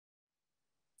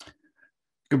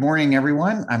Good morning,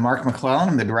 everyone. I'm Mark McClellan.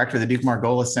 I'm the director of the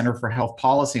Duke-Margolis Center for Health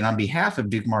Policy. And on behalf of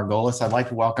Duke-Margolis, I'd like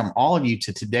to welcome all of you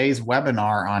to today's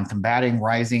webinar on combating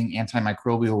rising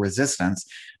antimicrobial resistance,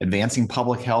 advancing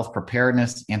public health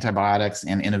preparedness, antibiotics,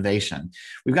 and innovation.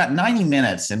 We've got 90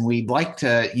 minutes, and we'd like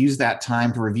to use that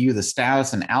time to review the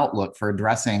status and outlook for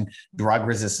addressing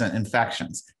drug-resistant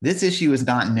infections. This issue is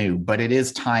not new, but it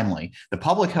is timely. The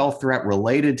public health threat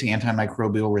related to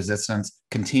antimicrobial resistance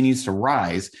continues to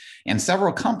rise, and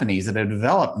several companies that have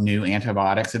developed new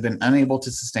antibiotics have been unable to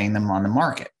sustain them on the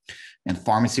market. And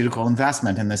pharmaceutical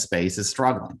investment in this space is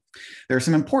struggling. There are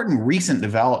some important recent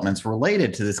developments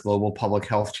related to this global public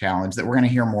health challenge that we're going to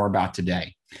hear more about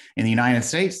today. In the United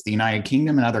States, the United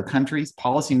Kingdom, and other countries,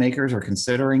 policymakers are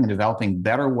considering and developing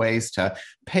better ways to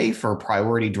pay for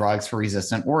priority drugs for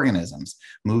resistant organisms,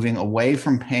 moving away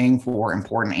from paying for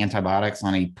important antibiotics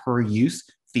on a per-use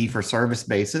fee-for-service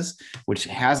basis, which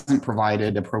hasn't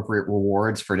provided appropriate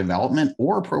rewards for development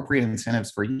or appropriate incentives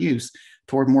for use,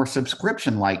 toward more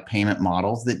subscription-like payment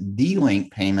models that de-link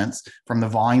payments from the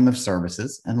volume of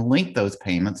services and link those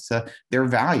payments to their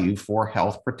value for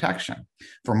health protection.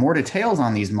 For more details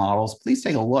on these models, please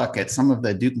take a look at some of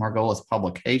the Duke-Margolis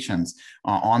publications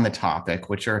on the topic,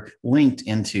 which are linked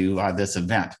into this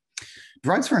event.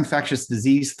 Drugs for infectious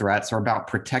disease threats are about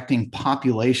protecting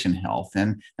population health,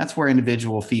 and that's where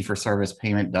individual fee-for-service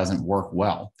payment doesn't work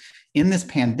well. In this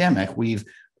pandemic, we've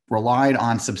relied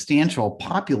on substantial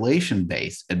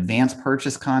population-based advanced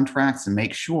purchase contracts to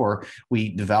make sure we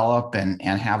develop and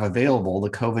have available the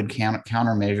COVID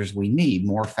countermeasures we need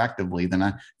more effectively than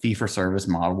a fee-for-service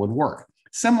model would work.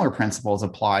 Similar principles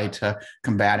apply to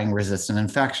combating resistant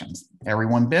infections.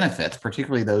 Everyone benefits,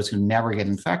 particularly those who never get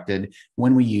infected,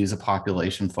 when we use a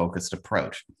population-focused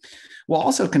approach. We'll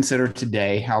also consider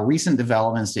today how recent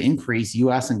developments to increase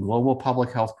U.S. and global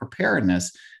public health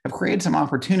preparedness have created some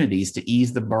opportunities to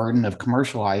ease the burden of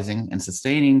commercializing and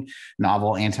sustaining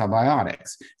novel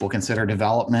antibiotics. We'll consider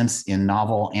developments in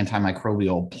novel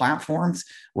antimicrobial platforms,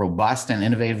 robust and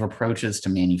innovative approaches to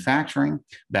manufacturing,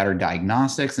 better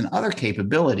diagnostics, and other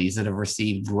capabilities that have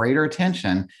received greater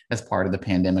attention as part of the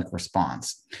pandemic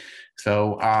response.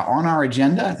 So on our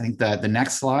agenda, I think that the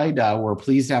next slide, we're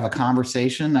pleased to have a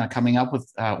conversation coming up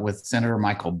with Senator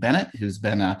Michael Bennet, who's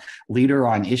been a leader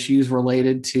on issues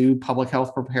related to public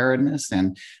health preparedness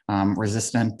and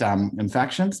resistant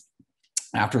infections.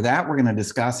 After that, we're going to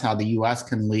discuss how the U.S.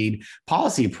 can lead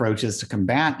policy approaches to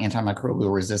combat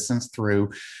antimicrobial resistance through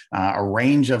a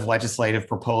range of legislative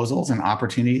proposals and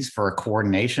opportunities for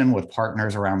coordination with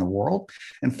partners around the world.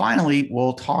 And finally,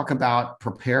 we'll talk about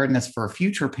preparedness for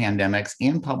future pandemics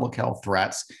and public health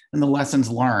threats and the lessons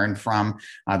learned from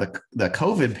the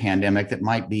COVID pandemic that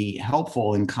might be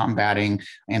helpful in combating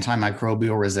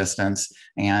antimicrobial resistance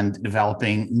and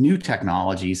developing new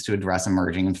technologies to address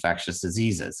emerging infectious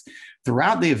diseases.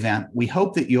 Throughout the event, we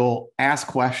hope that you'll ask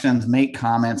questions, make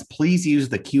comments. Please use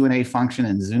the Q&A function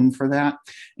in Zoom for that,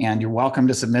 and you're welcome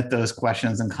to submit those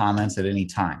questions and comments at any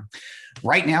time.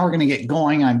 Right now, we're going to get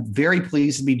going. I'm very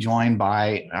pleased to be joined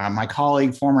by my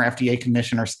colleague, former FDA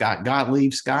Commissioner Scott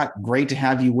Gottlieb. Scott, great to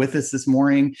have you with us this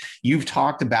morning. You've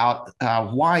talked about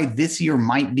why this year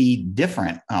might be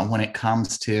different when it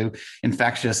comes to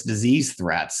infectious disease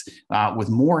threats, with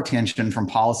more attention from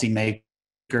policymakers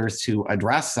to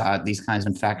address these kinds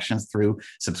of infections through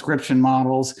subscription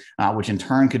models, which in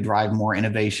turn could drive more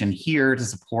innovation here to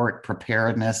support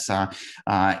preparedness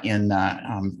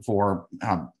for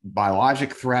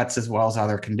biologic threats as well as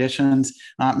other conditions.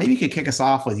 Maybe you could kick us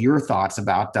off with your thoughts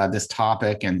about this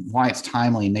topic and why it's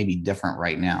timely and maybe different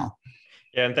right now.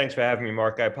 Yeah, and thanks for having me,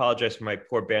 Mark. I apologize for my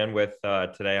poor bandwidth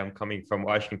today. I'm coming from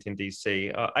Washington, D.C.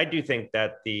 I do think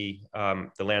that the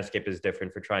landscape is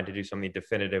different for trying to do something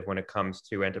definitive when it comes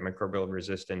to antimicrobial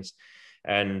resistance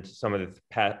and some of the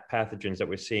pathogens that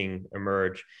we're seeing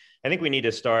emerge. I think we need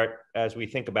to start, as we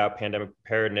think about pandemic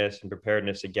preparedness and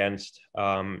preparedness against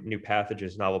new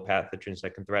pathogens, novel pathogens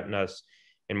that can threaten us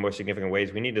in more significant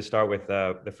ways, we need to start with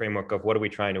the framework of what are we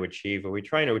trying to achieve? Are we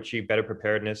trying to achieve better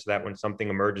preparedness so that when something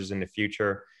emerges in the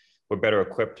future, we're better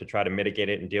equipped to try to mitigate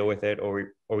it and deal with it?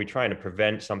 Or are we trying to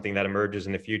prevent something that emerges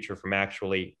in the future from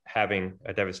actually having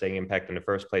a devastating impact in the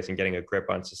first place and getting a grip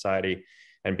on society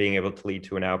and being able to lead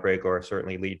to an outbreak or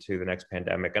certainly lead to the next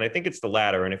pandemic? And I think it's the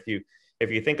latter. And if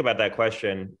you think about that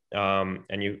question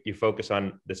and you focus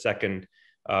on the second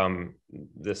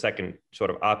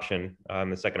sort of option,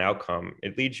 the second outcome,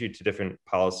 it leads you to different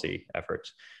policy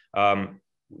efforts.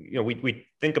 We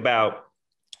think about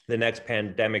the next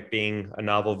pandemic being a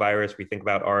novel virus. We think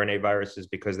about RNA viruses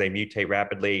because they mutate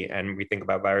rapidly, and we think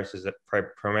about viruses that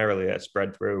primarily that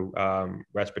spread through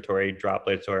respiratory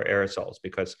droplets or aerosols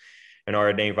because an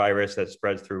RNA virus that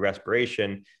spreads through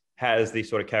respiration has these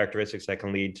sort of characteristics that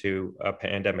can lead to a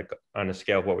pandemic on a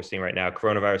scale of what we're seeing right now.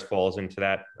 Coronavirus falls into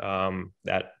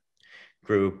that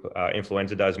group.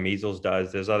 Influenza does, measles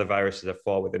does. There's other viruses that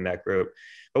fall within that group.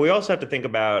 But we also have to think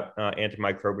about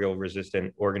antimicrobial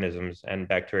resistant organisms and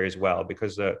bacteria as well,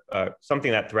 because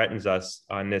something that threatens us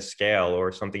on this scale,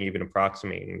 or something even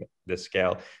approximating this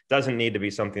scale, doesn't need to be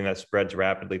something that spreads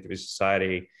rapidly through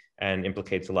society and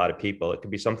implicates a lot of people. It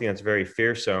could be something that's very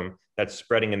fearsome, that's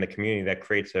spreading in the community, that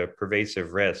creates a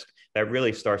pervasive risk that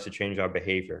really starts to change our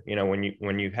behavior. You know,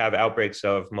 when you have outbreaks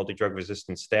of multi-drug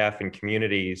resistant staph in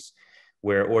communities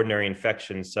where ordinary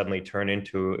infections suddenly turn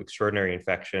into extraordinary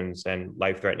infections and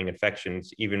life-threatening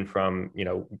infections, even from, you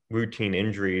know, routine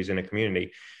injuries in a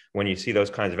community, when you see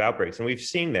those kinds of outbreaks, and we've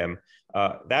seen them,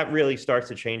 that really starts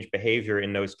to change behavior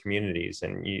in those communities.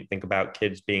 And you think about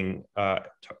kids being,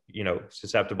 you know,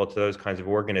 susceptible to those kinds of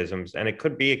organisms. And it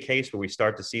could be a case where we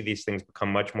start to see these things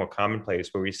become much more commonplace,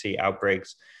 where we see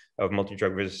outbreaks of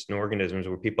multi-drug resistant organisms,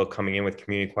 where people are coming in with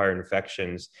community-acquired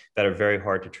infections that are very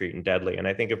hard to treat and deadly. And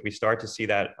I think if we start to see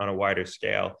that on a wider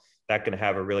scale, that can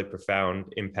have a really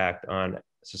profound impact on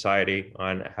society,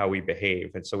 on how we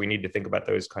behave. And so we need to think about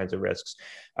those kinds of risks.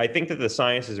 I think that the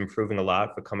science is improving a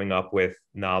lot for coming up with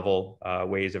novel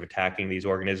ways of attacking these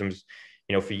organisms.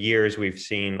 You know, for years, we've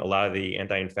seen a lot of the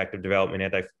anti-infective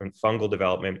development, antifungal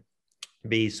development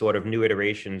be sort of new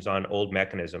iterations on old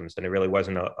mechanisms. And it really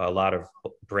wasn't a lot of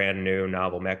brand new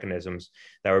novel mechanisms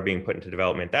that were being put into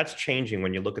development. That's changing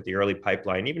when you look at the early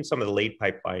pipeline, even some of the late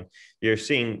pipeline. You're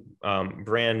seeing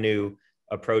brand new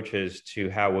approaches to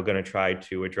how we're going to try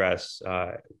to address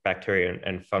bacteria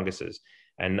and funguses,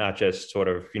 and not just sort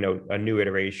of, you know, a new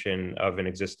iteration of an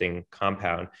existing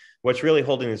compound. What's really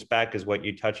holding this back is what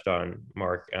you touched on,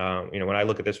 Mark. You know, when I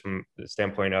look at this from the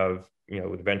standpoint of, you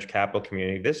know, the venture capital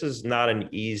community, this is not an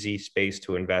easy space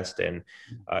to invest in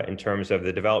terms of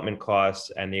the development costs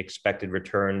and the expected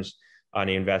returns on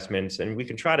the investments. And we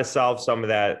can try to solve some of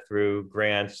that through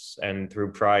grants and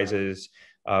through prizes.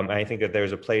 And I think that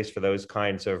there's a place for those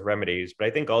kinds of remedies, but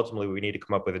I think ultimately we need to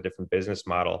come up with a different business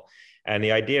model. And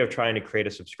the idea of trying to create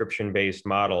a subscription-based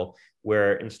model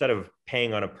where, instead of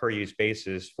paying on a per-use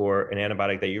basis for an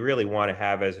antibiotic that you really want to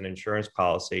have as an insurance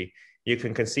policy, you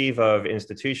can conceive of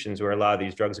institutions where a lot of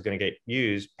these drugs are going to get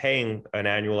used, paying an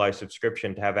annualized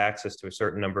subscription to have access to a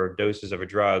certain number of doses of a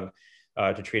drug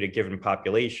to treat a given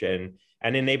population.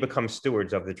 And then they become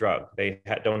stewards of the drug. They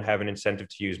don't have an incentive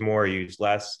to use more or use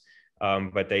less.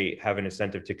 But they have an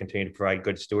incentive to continue to provide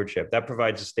good stewardship. That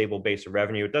provides a stable base of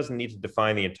revenue. It doesn't need to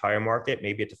define the entire market.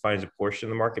 Maybe it defines a portion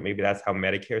of the market. Maybe that's how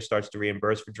Medicare starts to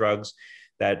reimburse for drugs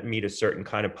that meet a certain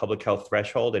kind of public health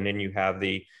threshold. And then you have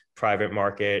the private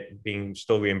market being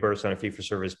still reimbursed on a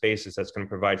fee-for-service basis. That's going to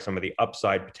provide some of the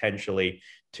upside potentially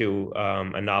to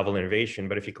a novel innovation.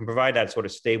 But if you can provide that sort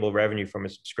of stable revenue from a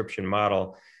subscription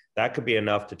model, that could be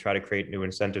enough to try to create new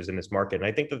incentives in this market. And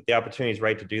I think that the opportunity is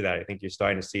right to do that. I think you're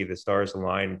starting to see the stars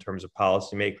align in terms of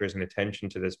policymakers and attention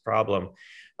to this problem.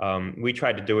 We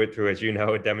tried to do it through, as you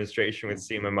know, a demonstration with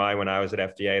CMMI when I was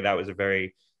at FDA. That was a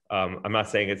very, I'm not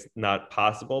saying it's not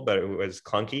possible, but it was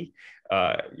clunky.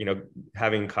 You know,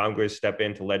 having Congress step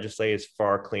in to legislate is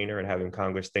far cleaner, and having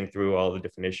Congress think through all the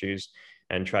different issues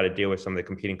and try to deal with some of the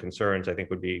competing concerns, I think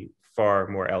would be far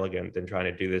more elegant than trying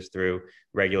to do this through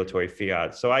regulatory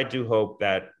fiat. So I do hope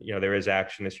that, you know, there is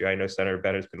action this year. I know Senator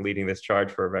Bennett's been leading this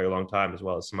charge for a very long time, as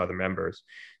well as some other members.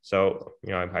 So,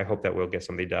 you know, I hope that we'll get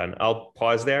something done. I'll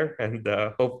pause there and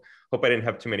hope I didn't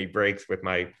have too many breaks with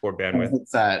my poor bandwidth.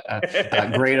 It's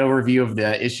a great overview of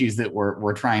the issues that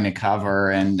we're trying to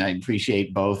cover, and I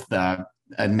appreciate both the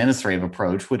administrative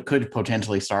approach, which could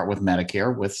potentially start with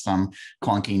Medicare with some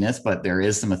clunkiness, but there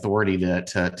is some authority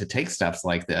to take steps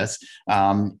like this.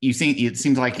 It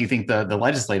seems like you think the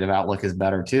legislative outlook is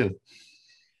better too.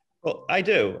 Well, I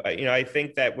do. You know, I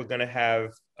think that we're going to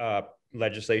have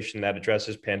legislation that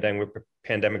addresses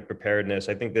pandemic preparedness.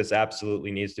 I think this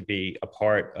absolutely needs to be a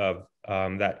part of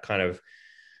that kind of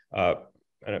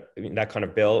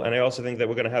bill. And I also think that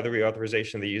we're going to have the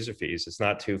reauthorization of the user fees. It's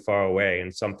not too far away,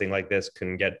 and something like this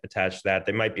can get attached to that.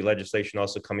 There might be legislation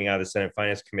also coming out of the Senate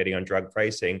Finance Committee on drug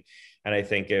pricing. And I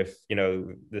think if, you know,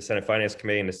 the Senate Finance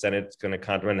Committee and the Senate's going to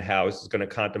contemplate, the House is going to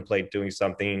contemplate doing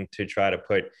something to try to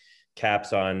put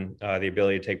caps on the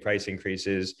ability to take price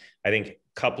increases, I think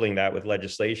coupling that with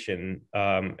legislation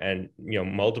and, you know,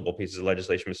 multiple pieces of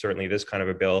legislation, but certainly this kind of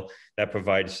a bill that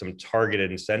provides some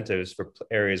targeted incentives for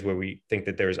areas where we think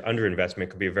that there's underinvestment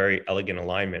could be a very elegant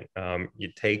alignment. You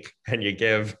take and you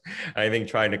give. I think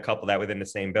trying to couple that within the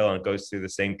same bill, and it goes through the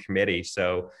same committee.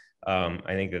 So I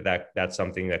think that's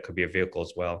something that could be a vehicle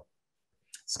as well.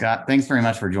 Scott, thanks very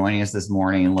much for joining us this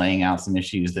morning and laying out some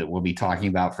issues that we'll be talking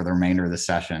about for the remainder of the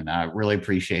session. I really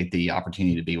appreciate the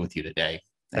opportunity to be with you today.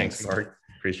 Thanks, Mark.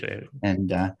 Appreciate it. And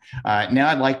now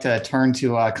I'd like to turn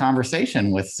to a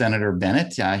conversation with Senator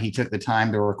Bennett. He took the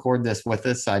time to record this with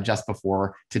us just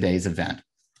before today's event.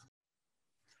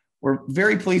 We're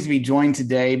very pleased to be joined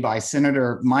today by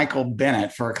Senator Michael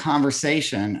Bennett for a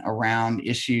conversation around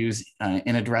issues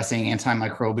in addressing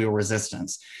antimicrobial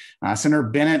resistance. Senator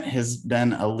Bennett has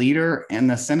been a leader in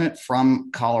the Senate from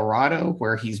Colorado,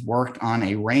 where he's worked on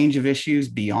a range of issues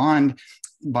beyond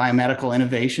biomedical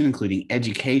innovation, including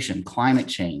education, climate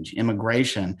change,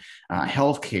 immigration,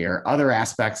 healthcare, other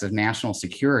aspects of national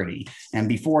security. And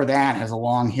before that, has a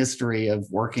long history of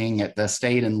working at the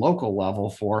state and local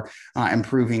level for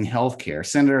improving healthcare.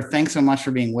 Senator, thanks so much for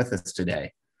being with us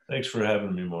today. Thanks for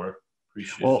having me, Mark.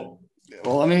 Appreciate it.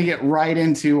 Well, let me get right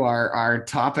into our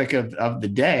topic of the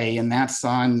day, and that's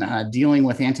on dealing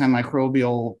with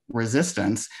antimicrobial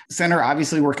resistance. Senator,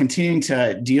 obviously, we're continuing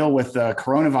to deal with the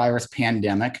coronavirus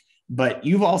pandemic, but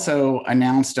you've also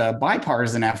announced a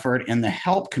bipartisan effort in the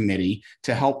HELP Committee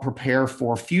to help prepare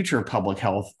for future public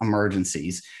health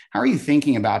emergencies. How are you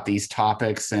thinking about these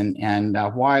topics, and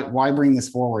why bring this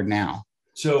forward now?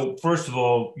 So, first of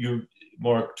all, you're,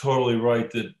 Mark, totally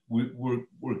right that we're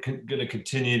going to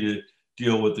continue to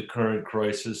deal with the current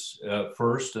crisis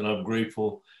first. And I'm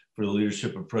grateful for the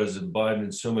leadership of President Biden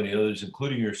and so many others,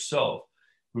 including yourself,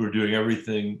 who are doing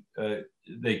everything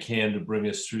they can to bring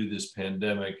us through this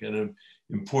pandemic. And an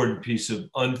important piece of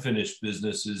unfinished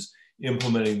business is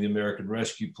implementing the American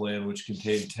Rescue Plan, which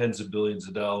contained tens of billions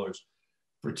of dollars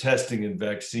for testing and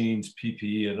vaccines,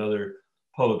 PPE, and other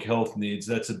public health needs.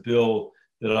 That's a bill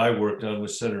that I worked on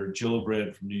with Senator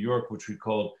Gillibrand from New York, which we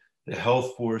called the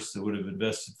Health Force, that would have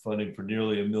invested funding for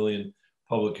nearly 1 million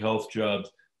public health jobs.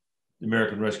 The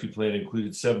American Rescue Plan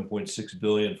included $7.6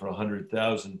 billion for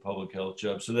 100,000 public health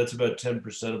jobs. So that's about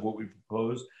 10% of what we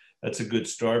proposed. That's a good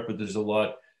start, but there's a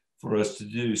lot for us to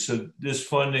do. So this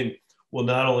funding will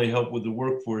not only help with the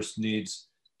workforce needs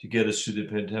to get us through the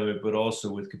pandemic, but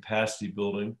also with capacity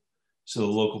building, so the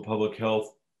local public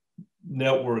health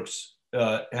networks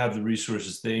have the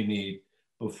resources they need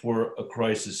before a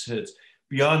crisis hits.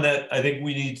 Beyond that, I think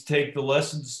we need to take the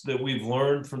lessons that we've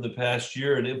learned from the past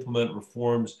year and implement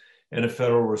reforms and a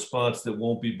federal response that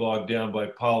won't be bogged down by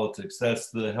politics. That's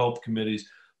the Health Committee's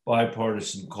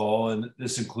bipartisan call. And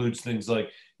this includes things like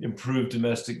improved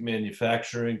domestic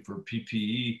manufacturing for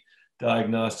PPE,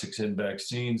 diagnostics, and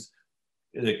vaccines.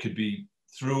 That could be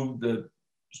through the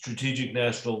strategic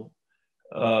national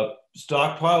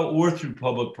stockpile or through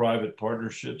public-private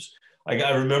partnerships.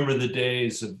 I remember the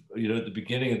days of, at the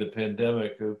beginning of the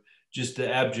pandemic, of just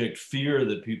the abject fear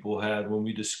that people had when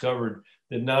we discovered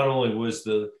that not only was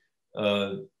the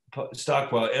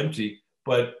stockpile empty,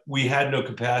 but we had no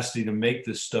capacity to make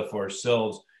this stuff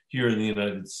ourselves here in the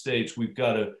United States. We've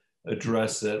got to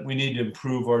address that. We need to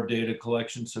improve our data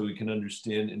collection so we can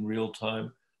understand in real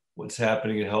time what's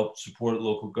happening and help support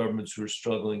local governments who are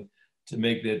struggling to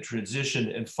make that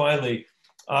transition. And finally,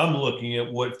 I'm looking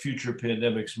at what future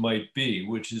pandemics might be,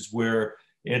 which is where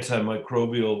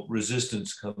antimicrobial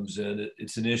resistance comes in.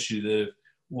 It's an issue that, if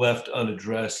left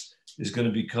unaddressed, is going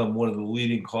to become one of the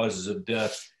leading causes of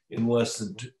death in less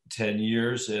than 10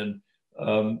 years. And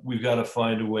we've got to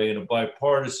find a way, in a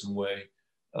bipartisan way,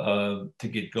 to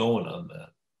get going on that.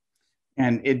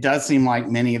 And it does seem like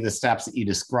many of the steps that you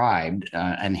described,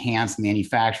 enhanced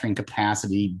manufacturing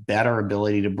capacity, better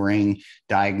ability to bring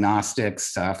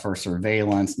diagnostics for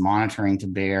surveillance, monitoring to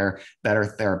bear, better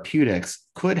therapeutics,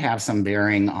 could have some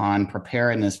bearing on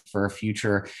preparedness for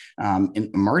future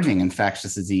emerging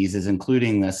infectious diseases,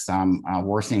 including this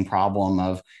worsening problem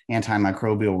of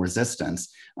antimicrobial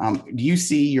resistance. Do you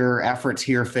see your efforts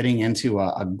here fitting into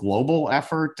a global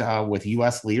effort with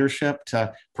U.S. leadership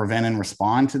to prevent and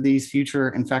respond to these future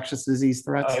infectious disease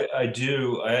threats? I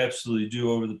do. I absolutely do.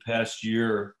 Over the past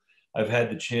year, I've had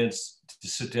the chance to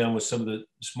sit down with some of the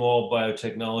small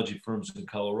biotechnology firms in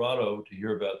Colorado to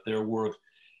hear about their work.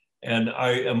 And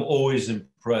I am always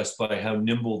impressed by how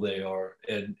nimble they are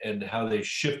and how they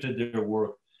shifted their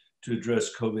work to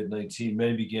address COVID-19.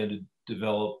 Many began to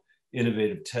develop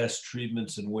innovative test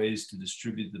treatments and ways to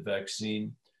distribute the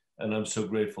vaccine. And I'm so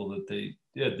grateful that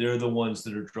they're the ones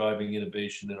that are driving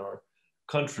innovation in our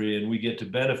country, and we get to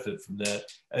benefit from that,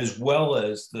 as well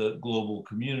as the global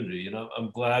community. And I'm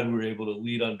glad we were able to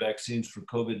lead on vaccines for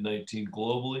COVID-19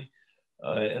 globally.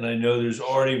 And I know there's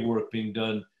already work being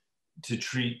done to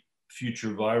treat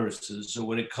future viruses. So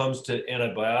when it comes to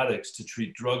antibiotics to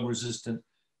treat drug-resistant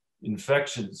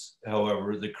infections,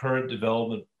 however, the current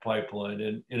development pipeline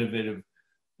and innovative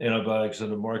antibiotics on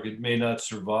the market may not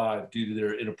survive due to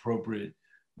their inappropriate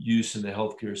use in the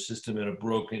healthcare system and a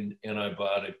broken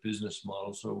antibiotic business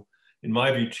model. So in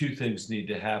my view, two things need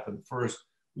to happen. First,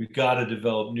 we've got to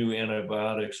develop new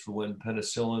antibiotics for when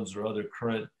penicillins or other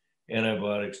current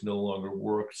antibiotics no longer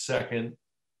work. Second,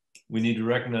 we need to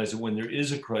recognize that when there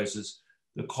is a crisis,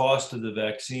 the cost of the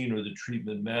vaccine or the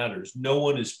treatment matters. No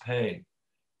one is paying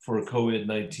for a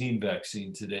COVID-19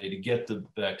 vaccine today to get the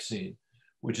vaccine,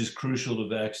 which is crucial to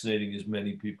vaccinating as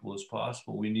many people as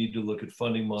possible. We need to look at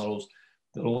funding models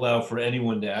that allow for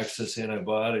anyone to access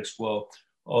antibiotics while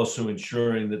also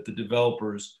ensuring that the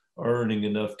developers are earning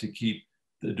enough to keep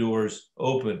the doors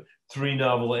open. 3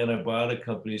 novel antibiotic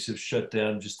companies have shut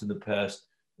down just in the past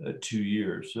 2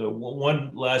 years. So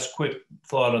one last quick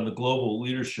thought on the global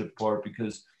leadership part,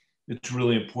 because it's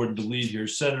really important to lead here.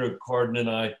 Senator Cardin and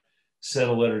I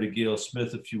sent a letter to Gail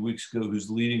Smith a few weeks ago,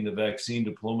 who's leading the vaccine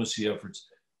diplomacy efforts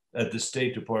at the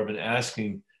State Department,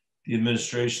 asking the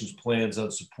administration's plans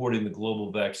on supporting the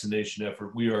global vaccination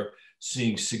effort. We are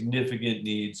seeing significant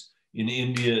needs in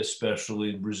India,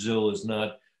 especially. Brazil is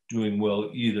not doing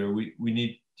well either. We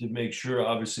need to make sure,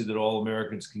 obviously, that all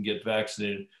Americans can get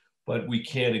vaccinated, but we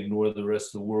can't ignore the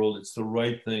rest of the world. It's the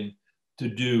right thing to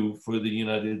do for the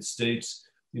United States,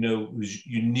 who's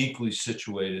uniquely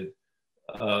situated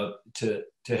to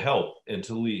help and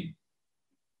to lead.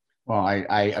 Well,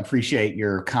 I appreciate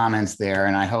your comments there,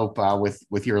 and I hope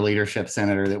with your leadership,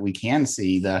 Senator, that we can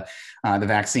see the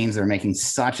vaccines that are making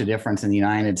such a difference in the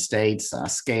United States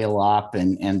scale up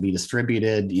and be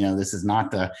distributed. This is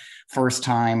not the first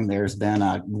time there's been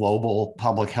a global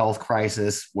public health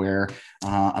crisis where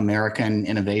American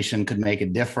innovation could make a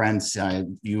difference.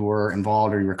 You were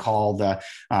involved, or you recall the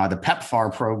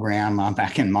PEPFAR program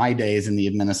back in my days in the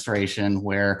administration,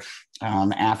 where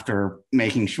after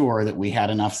making sure that we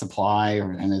had enough supply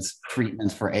and as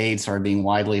treatments for AIDS started being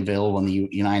widely available in the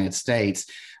United States,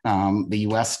 the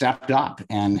U.S. stepped up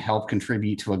and helped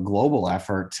contribute to a global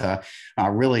effort to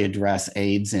really address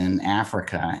AIDS in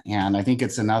Africa. And I think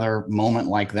it's another moment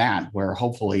like that where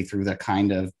hopefully through the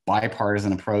kind of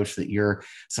bipartisan approach that you're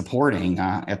supporting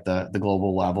at the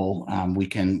global level, we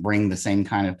can bring the same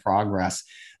kind of progress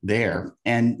there.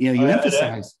 And you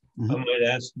emphasize. I might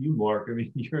ask you, Mark. I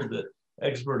mean, you're the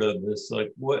expert on this.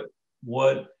 Like, what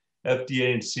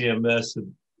FDA and CMS have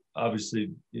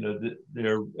obviously,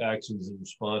 their actions and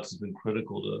response has been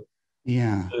critical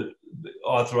to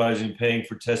authorizing, paying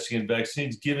for testing and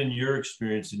vaccines. Given your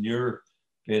experience and your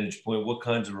vantage point, what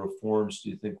kinds of reforms do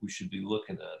you think we should be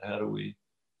looking at? How do we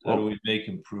make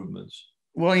improvements?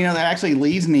 Well, that actually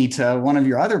leads me to one of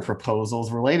your other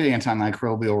proposals related to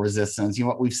antimicrobial resistance.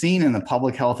 What we've seen in the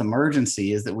public health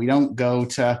emergency is that we don't go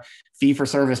to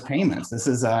fee-for-service payments. This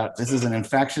is an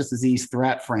infectious disease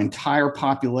threat for an entire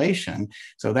population.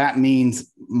 So that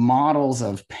means models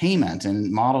of payment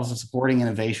and models of supporting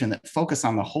innovation that focus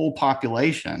on the whole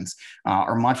populations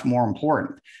are much more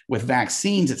important. With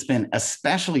vaccines, it's been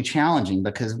especially challenging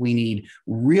because we need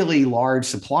really large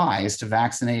supplies to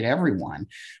vaccinate everyone.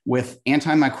 With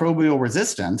antimicrobial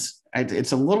resistance,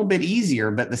 it's a little bit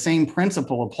easier, but the same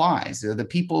principle applies. They're the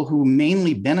people who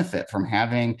mainly benefit from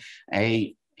having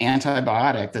a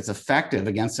antibiotic that's effective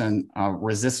against a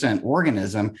resistant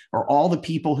organism are all the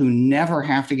people who never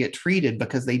have to get treated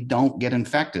because they don't get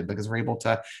infected, because we're able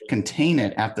to contain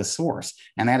it at the source.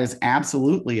 And that is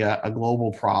absolutely a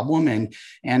global problem.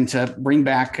 And to bring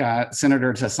back,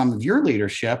 Senator, to some of your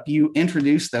leadership, you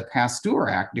introduced the Pasteur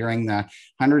Act during the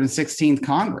 116th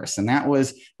Congress. And that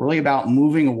was really about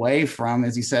moving away from,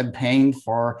 as you said, paying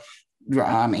for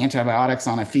antibiotics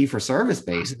on a fee-for-service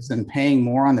basis and paying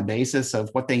more on the basis of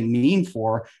what they mean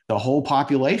for the whole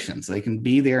population, so they can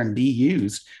be there and be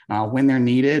used when they're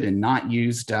needed and not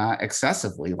used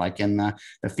excessively, like in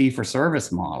the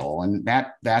fee-for-service model. And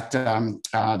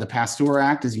the Pasteur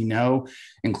Act, as you know,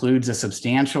 includes a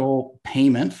substantial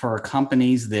payment for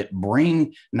companies that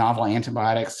bring novel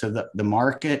antibiotics to the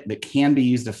market that can be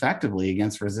used effectively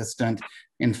against resistant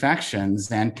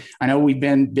infections. And I know we've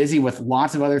been busy with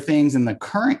lots of other things in the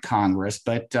current Congress,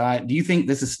 but do you think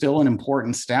this is still an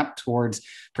important step towards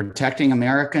protecting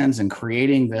Americans and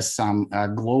creating this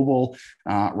global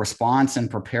response and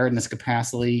preparedness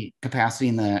capacity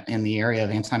in the area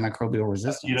of antimicrobial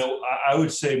resistance? I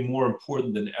would say more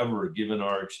important than ever, given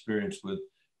our experience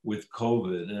with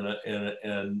COVID,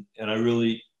 and I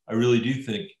really do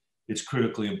think it's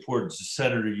critically important. So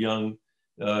Senator Young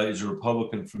is a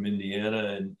Republican from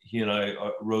Indiana, and he and I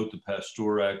wrote the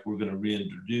Pasteur Act. We're going to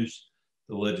reintroduce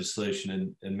the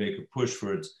legislation and make a push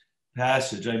for its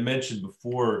passage. I mentioned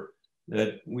before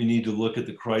that we need to look at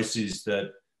the crises that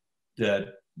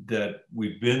that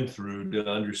we've been through to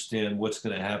understand what's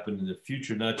going to happen in the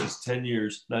future, not just 10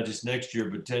 years, not just next year,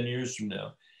 but 10 years from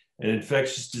now. And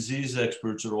infectious disease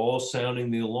experts are all sounding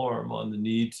the alarm on the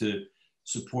need to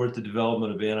support the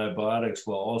development of antibiotics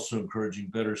while also encouraging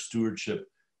better stewardship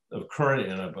of current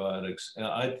antibiotics. And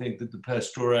I think that the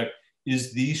PASTEUR Act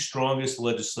is the strongest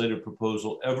legislative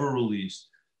proposal ever released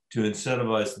to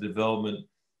incentivize the development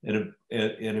and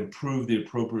improve the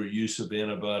appropriate use of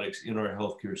antibiotics in our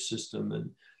healthcare system. And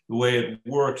the way it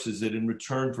works is that in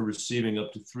return for receiving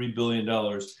up to $3 billion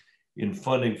in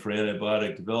funding for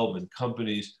antibiotic development,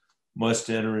 companies must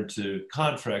enter into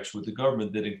contracts with the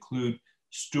government that include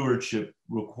stewardship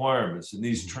requirements. And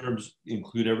these terms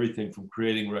include everything from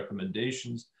creating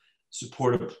recommendations,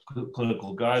 support of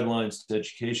clinical guidelines, to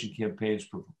education campaigns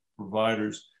for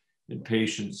providers and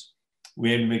patients.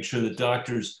 We aim to make sure that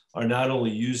doctors are not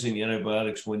only using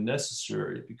antibiotics when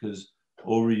necessary, because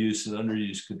overuse and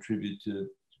underuse contribute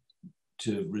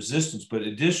to resistance, but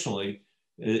additionally,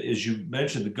 as you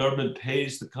mentioned, the government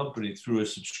pays the company through a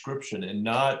subscription and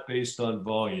not based on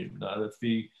volume, not a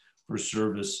fee for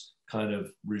service kind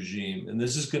of regime. And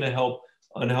this is going to help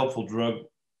unhelpful drug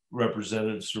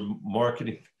representatives from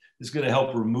marketing. It's going to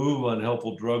help remove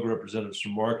unhelpful drug representatives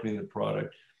from marketing the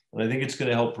product. And I think it's going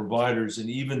to help providers and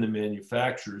even the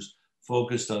manufacturers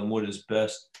focused on what is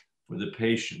best for the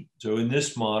patient. So in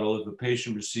this model, if a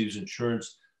patient receives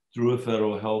insurance through a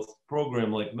federal health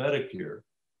program like Medicare,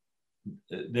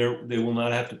 they will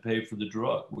not have to pay for the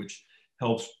drug, which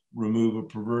helps remove a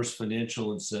perverse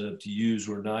financial incentive to use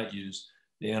or not use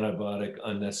the antibiotic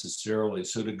unnecessarily.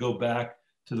 So to go back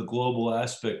to the global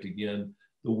aspect again,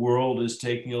 the world is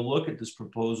taking a look at this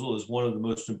proposal as one of the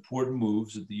most important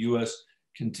moves that the US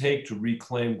can take to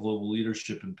reclaim global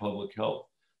leadership in public health.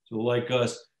 So like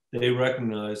us, they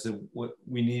recognize that what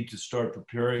we need to start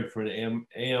preparing for an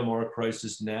AMR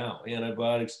crisis now.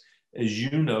 Antibiotics, as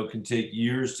you know, can take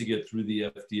years to get through the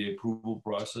FDA approval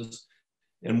process.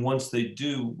 And once they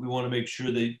do, we want to make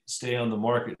sure they stay on the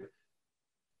market,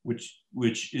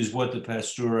 which is what the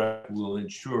PASTEUR Act will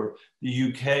ensure.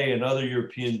 The UK and other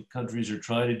European countries are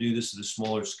trying to do this at a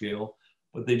smaller scale,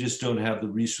 but they just don't have the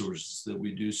resources that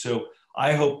we do. So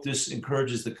I hope this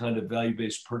encourages the kind of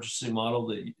value-based purchasing model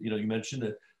that you mentioned,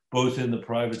 that both in the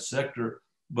private sector,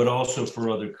 but also for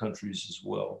other countries as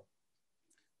well.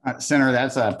 Senator,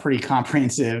 that's a pretty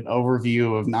comprehensive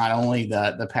overview of not only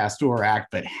the PASTEUR Act,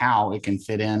 but how it can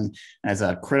fit in as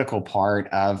a critical part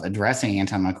of addressing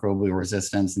antimicrobial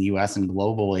resistance in the U.S. and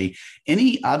globally.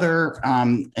 Any other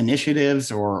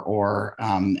initiatives or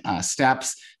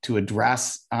steps to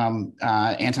address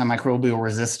antimicrobial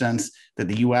resistance that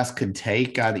the U.S. could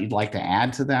take that you'd like to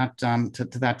add to that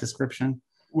to that description?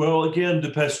 Well, again, the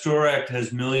PASTEUR Act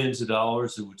has millions of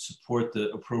dollars that would support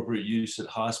the appropriate use at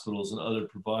hospitals and other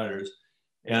providers.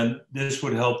 And this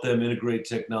would help them integrate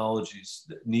technologies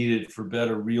needed for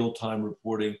better real-time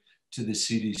reporting to the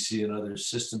CDC and other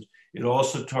systems. It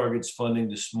also targets funding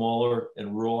to smaller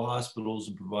and rural hospitals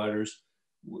and providers,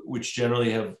 which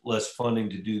generally have less funding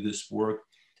to do this work.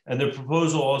 And the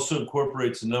proposal also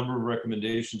incorporates a number of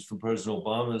recommendations from President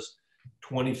Obama's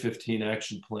 2015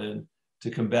 action plan to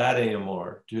combat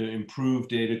AMR, to improve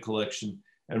data collection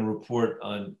and report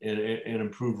on and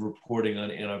improve reporting on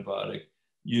antibiotic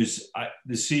use.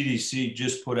 The CDC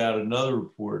just put out another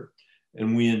report,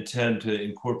 and we intend to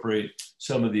incorporate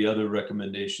some of the other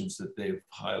recommendations that they've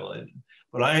highlighted.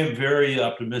 But I am very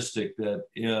optimistic that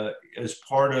as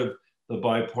part of the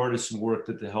bipartisan work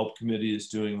that the Health Committee is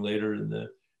doing later in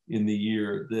the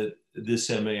year, that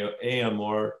this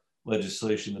AMR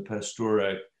legislation, the PASTEUR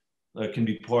Act, can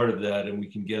be part of that, and we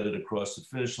can get it across the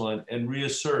finish line and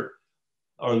reassert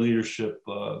our leadership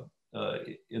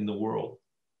in the world.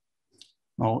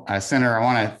 Well, Senator, I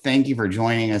want to thank you for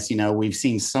joining us. We've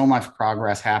seen so much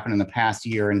progress happen in the past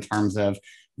year in terms of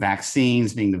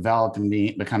vaccines being developed and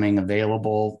becoming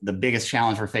available. The biggest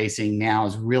challenge we're facing now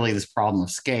is really this problem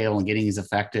of scale and getting these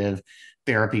effective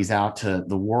therapies out to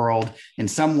the world. In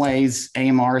some ways,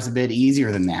 AMR is a bit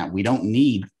easier than that. We don't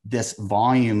need this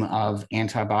volume of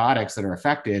antibiotics that are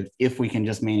effective if we can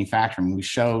just manufacture them. We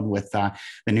showed with the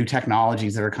new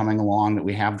technologies that are coming along that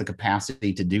we have the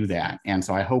capacity to do that. And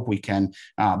so I hope we can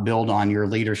build on your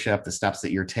leadership, the steps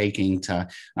that you're taking to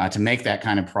make that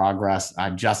kind of progress,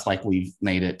 just like we've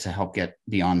made it to help get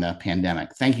beyond the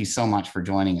pandemic. Thank you so much for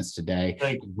joining us today.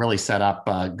 Thank you. Really set up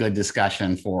a good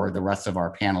discussion for the rest of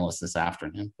our panelists this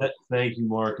afternoon. Thank you,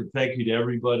 Mark, and thank you to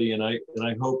everybody. And I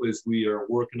hope as we are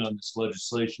working on this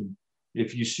legislation,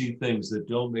 if you see things that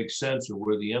don't make sense or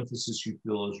where the emphasis you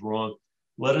feel is wrong,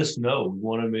 let us know. We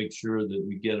want to make sure that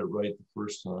we get it right the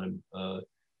first time.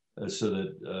 so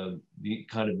that the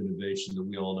kind of innovation that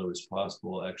we all know is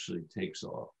possible actually takes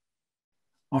off.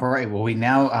 All right. Well, we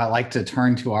now like to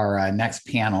turn to our next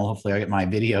panel. Hopefully, I'll get my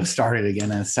video started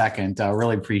again in a second.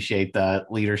 Really appreciate the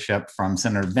leadership from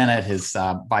Senator Bennett, his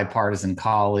bipartisan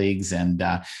colleagues, and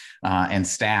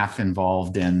staff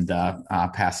involved in the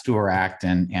PASTEUR Act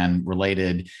and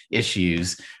related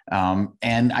issues.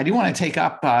 And I do want to take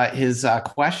up his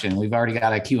question. We've already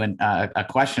got a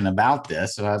question about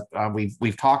this.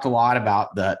 We've talked a lot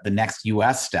about the next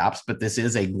U.S. steps, but this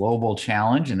is a global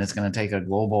challenge, and it's going to take a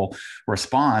global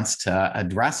response to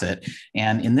address it.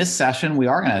 And in this session, we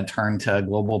are going to turn to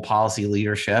global policy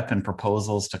leadership and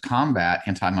proposals to combat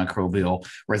antimicrobial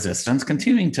resistance,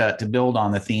 continuing to build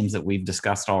on the themes that we've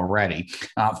discussed already.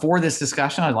 For this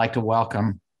discussion, I'd like to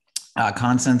welcome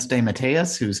Constance de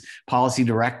Mateus, who's Policy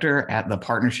Director at the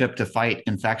Partnership to Fight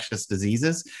Infectious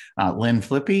Diseases, Lynn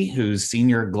Flippy, who's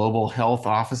Senior Global Health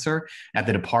Officer at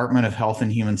the Department of Health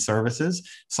and Human Services,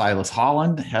 Silas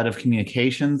Holland, Head of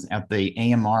Communications at the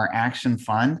AMR Action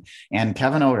Fund, and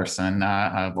Kevin Oderson,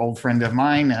 an old friend of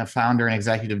mine, founder and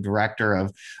Executive Director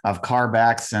of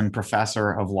CARBEX and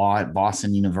Professor of Law at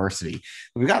Boston University.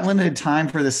 We've got limited time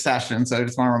for this session, so I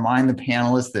just want to remind the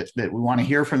panelists that we want to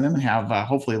hear from them and have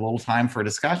hopefully a little time for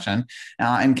discussion.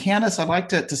 And Candace, I'd like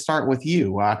to start with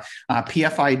you.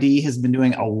 PFID has been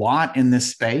doing a lot in this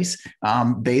space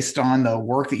based on the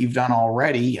work that you've done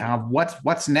already.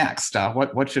 What's next?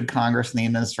 What should Congress and the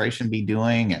administration be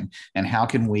doing, and how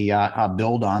can we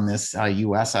build on this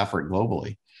U.S. effort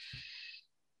globally?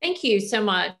 Thank you so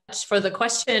much for the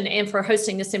question and for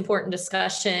hosting this important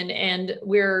discussion. And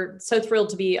we're so thrilled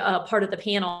to be a part of the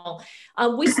panel.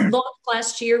 We launched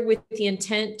last year with the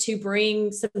intent to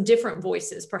bring some different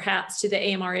voices, perhaps, to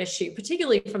the AMR issue,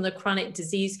 particularly from the chronic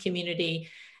disease community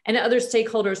and other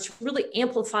stakeholders, to really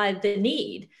amplify the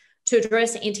need to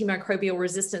address antimicrobial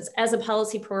resistance as a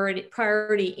policy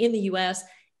priority in the U.S.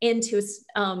 and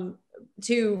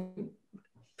to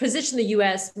position the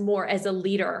U.S. more as a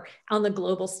leader on the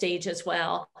global stage as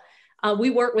well.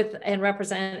 We work with and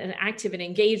represent an active and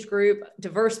engaged group,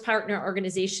 diverse partner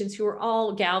organizations who are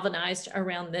all galvanized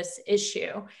around this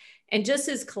issue. And just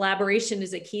as collaboration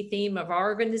is a key theme of our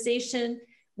organization,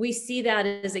 we see that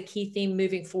as a key theme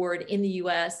moving forward in the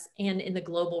U.S. and in the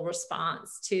global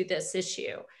response to this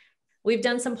issue. We've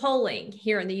done some polling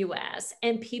here in the U.S.,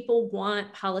 and people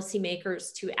want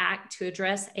policymakers to act to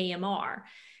address AMR.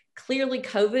 Clearly,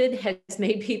 COVID has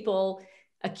made people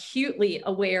acutely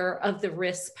aware of the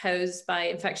risks posed by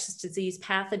infectious disease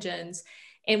pathogens.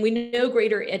 And we know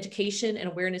greater education and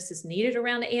awareness is needed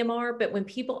around AMR, but when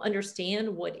people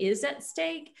understand what is at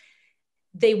stake,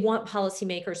 they want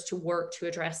policymakers to work to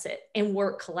address it and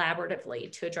work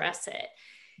collaboratively to address it.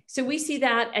 So we see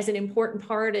that as an important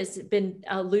part, as has been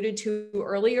alluded to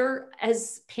earlier,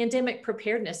 as pandemic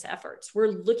preparedness efforts. We're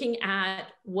looking at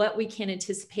what we can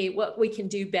anticipate, what we can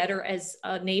do better as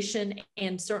a nation,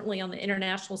 and certainly on the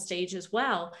international stage as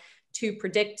well, to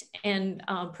predict and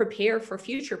prepare for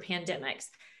future pandemics.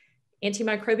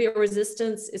 Antimicrobial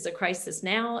resistance is a crisis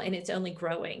now, and it's only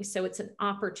growing. So it's an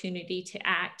opportunity to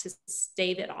act to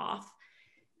stave it off.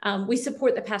 We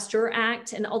support the PASTEUR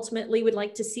Act, and ultimately would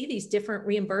like to see these different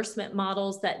reimbursement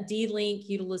models that de-link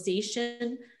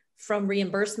utilization from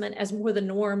reimbursement as more the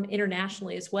norm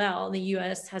internationally as well. And the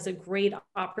US has a great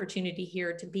opportunity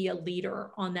here to be a leader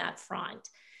on that front.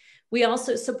 We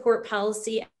also support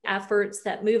policy efforts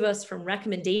that move us from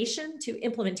recommendation to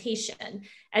implementation,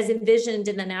 as envisioned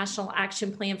in the National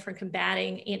Action Plan for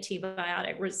Combating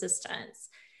Antibiotic Resistance,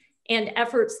 and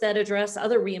efforts that address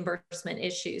other reimbursement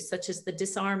issues, such as the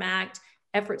Disarm Act.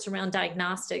 Efforts around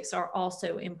diagnostics are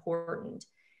also important.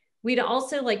 We'd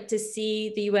also like to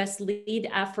see the US lead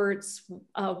efforts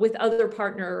with other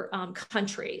partner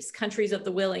countries of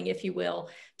the willing, if you will,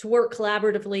 to work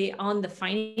collaboratively on the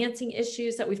financing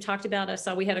issues that we've talked about. I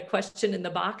saw we had a question in the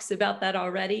box about that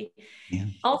already. Yeah.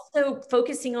 Also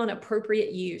focusing on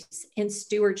appropriate use and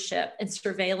stewardship and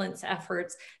surveillance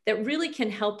efforts that really can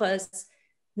help us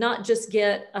not just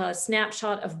get a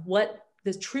snapshot of what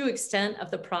the true extent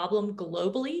of the problem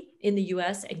globally in the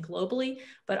US and globally,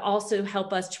 but also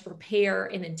help us to prepare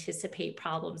and anticipate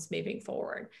problems moving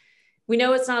forward. We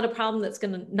know it's not a problem that's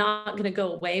not gonna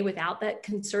go away without that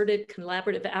concerted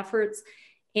collaborative efforts.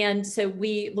 And so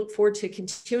we look forward to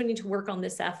continuing to work on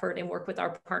this effort and work with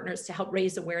our partners to help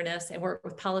raise awareness and work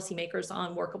with policymakers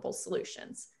on workable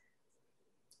solutions.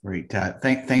 Great.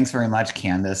 Thanks very much,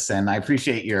 Candace. And I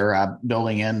appreciate your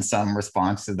building in some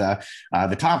response to the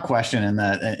top question in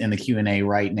the Q&A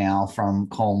right now from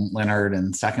Colm Leonard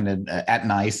and seconded at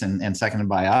NICE and seconded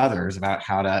by others about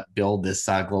how to build this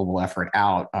global effort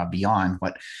out beyond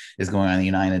what is going on in the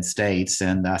United States.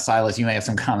 And Silas, you may have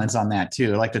some comments on that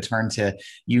too. I'd like to turn to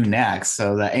you next.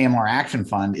 So the AMR Action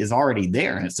Fund is already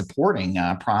there and it's supporting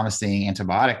promising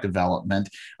antibiotic development.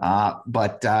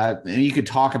 But you could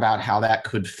talk about how that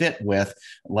could fit with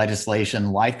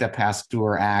legislation like the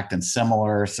Pasteur Act and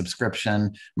similar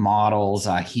subscription models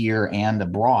here and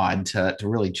abroad to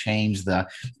really change the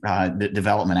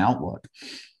development outlook.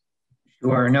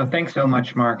 Sure. No, thanks so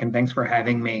much, Mark, and thanks for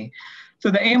having me.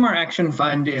 So the AMR Action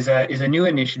Fund is a new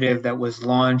initiative that was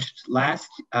launched last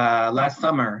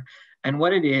summer. And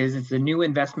what it is, it's a new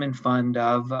investment fund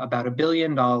of about $1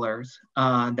 billion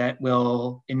that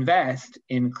will invest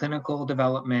in clinical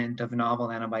development of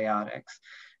novel antibiotics.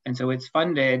 And so it's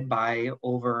funded by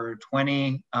over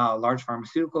 20 large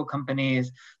pharmaceutical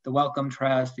companies, the Wellcome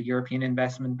Trust, the European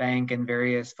Investment Bank, and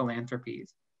various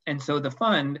philanthropies. And so the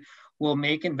fund will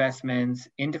make investments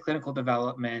into clinical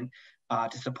development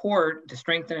to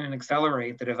strengthen and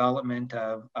accelerate the development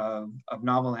of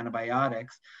novel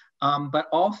antibiotics, but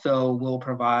also will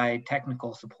provide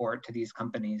technical support to these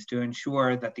companies to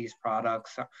ensure that these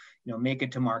products, make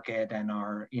it to market and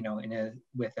are,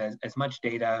 with as much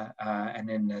data and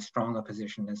in as strong a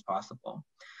position as possible.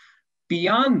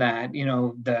 Beyond that,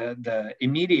 the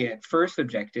immediate first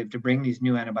objective to bring these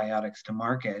new antibiotics to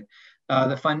market,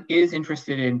 the fund is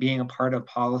interested in being a part of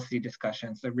policy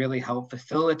discussions that really help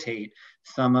facilitate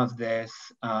some of these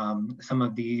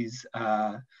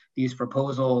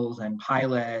proposals and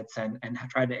pilots and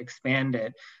try to expand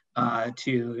it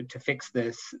to fix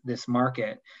this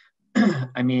market.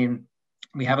 I mean,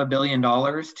 we have $1 billion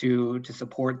to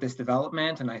support this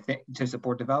development, and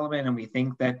and we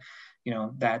think that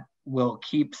that will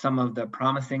keep some of the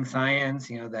promising science,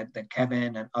 that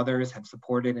Kevin and others have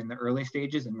supported in the early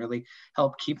stages and really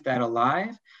help keep that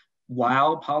alive,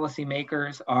 while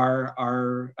policymakers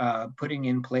are putting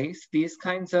in place these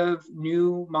kinds of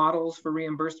new models for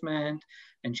reimbursement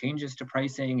and changes to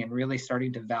pricing and really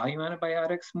starting to value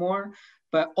antibiotics more.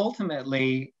 But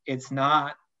ultimately,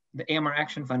 the AMR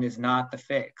Action Fund is not the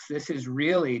fix. This is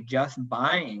really just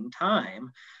buying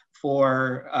time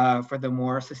for the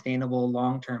more sustainable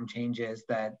long-term changes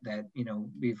that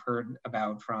we've heard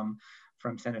about from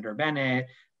Senator Bennett,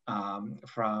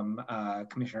 from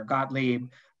Commissioner Gottlieb.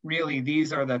 Really,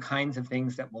 these are the kinds of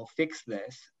things that will fix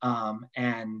this,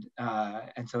 and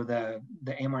so the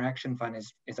AMR Action Fund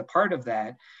is a part of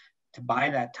that to buy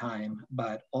that time.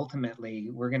 But ultimately,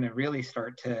 we're going to really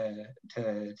start to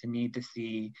need to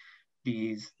see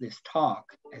this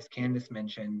talk, as Candace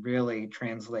mentioned, really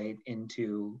translate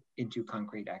into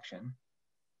concrete action.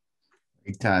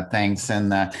 Great, thanks.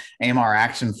 And the AMR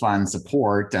Action Fund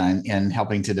support in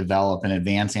helping to develop and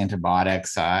advance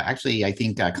antibiotics actually, I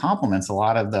think, complements a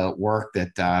lot of the work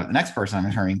that the next person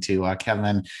I'm turning to,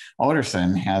 Kevin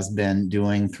Alderson, has been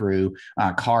doing through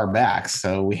CARB-X.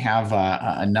 So we have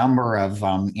a number of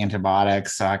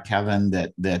antibiotics, Kevin,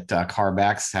 that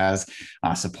CARB-X has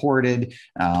supported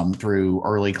through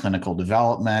early clinical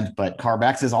development. But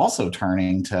CARB-X is also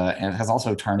turned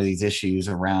to these issues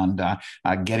around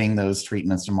getting those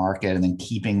treatments to market and then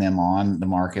keeping them on the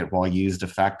market while used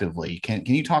effectively. Can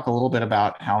you talk a little bit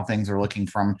about how things are looking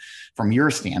from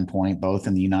your standpoint, both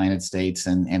in the United States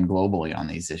and globally on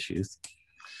these issues?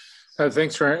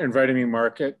 Thanks for inviting me,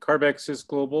 Mark. CARB-X is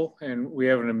global, and we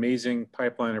have an amazing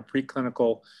pipeline of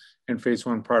preclinical and phase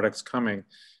 1 products coming.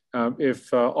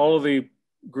 If all of the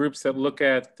groups that look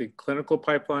at the clinical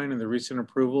pipeline and the recent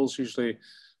approvals usually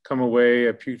come away,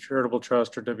 a Pew Charitable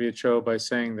Trust or WHO, by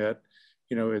saying that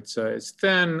it's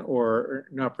thin or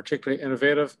not particularly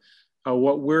innovative.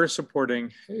 What we're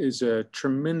supporting is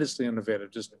tremendously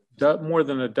innovative, just more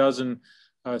than a dozen,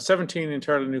 17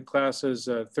 entirely new classes,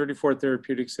 34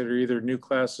 therapeutics that are either new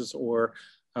classes or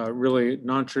really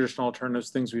non-traditional alternatives,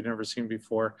 things we've never seen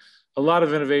before. A lot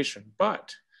of innovation,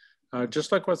 but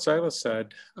just like what Silas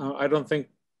said, I don't think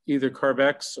either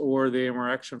CARB-X or the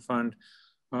AMR Action Fund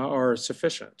are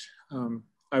sufficient.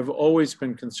 I've always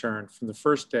been concerned from the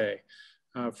first day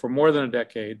for more than a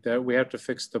decade that we have to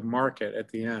fix the market at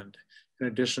the end. In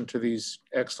addition to these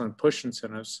excellent push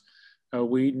incentives,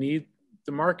 we need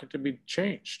the market to be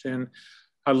changed. And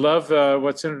I love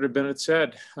what Senator Bennett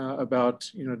said about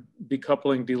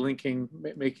decoupling, delinking,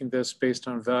 making this based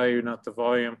on value, not the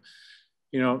volume.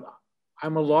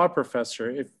 I'm a law professor.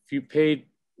 If you paid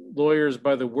lawyers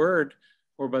by the word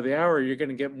or by the hour, you're going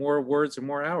to get more words and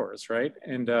more hours, right?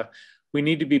 And we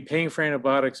need to be paying for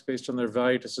antibiotics based on their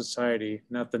value to society,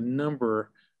 not the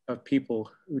number of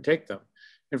people who take them.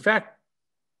 In fact,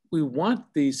 we want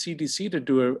the CDC to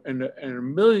do an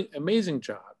amazing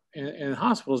job, and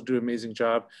hospitals do an amazing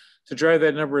job to drive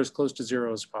that number as close to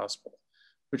zero as possible,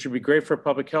 which would be great for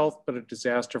public health, but a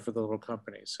disaster for the little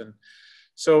companies. And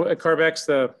so at Carbex,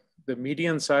 the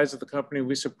median size of the company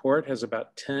we support has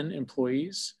about 10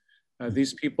 employees.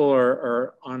 These people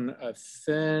are on a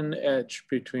thin edge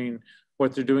between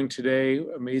what they're doing today,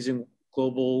 amazing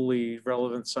globally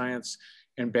relevant science,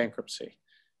 and bankruptcy.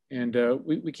 And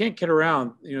we can't get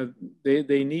around,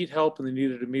 they need help and they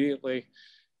need it immediately.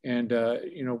 And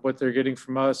what they're getting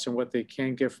from us and what they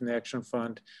can get from the Action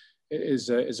Fund is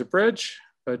a bridge,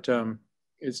 but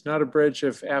it's not a bridge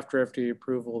if after FDA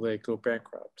approval they go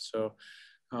bankrupt. So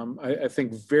I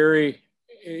think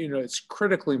it's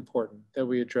critically important that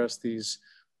we address these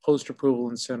post-approval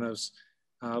incentives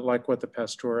like what the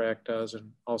Pasteur Act does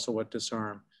and also what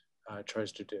Disarm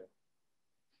tries to do.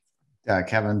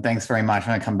 Kevin, thanks very much. I'm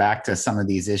going to come back to some of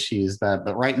these issues,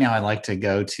 but right now I'd like to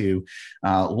go to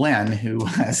Lynn, who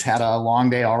has had a long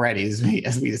day already,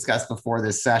 as we discussed before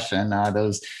this session.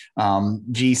 Those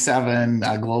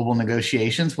G7 global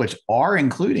negotiations, which are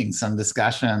including some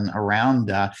discussion around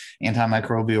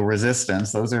antimicrobial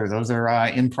resistance, those are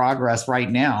in progress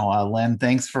right now. Lynn,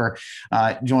 thanks for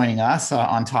joining us.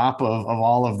 On top of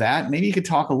all of that, maybe you could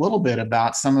talk a little bit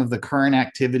about some of the current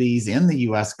activities in the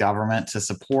U.S. government to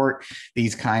support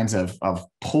these kinds of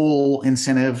pull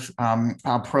incentive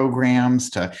programs,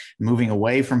 to moving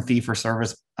away from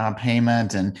fee-for-service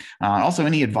payment, and also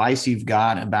any advice you've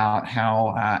got about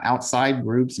how outside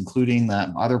groups, including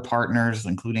the other partners,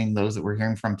 including those that we're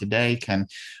hearing from today, can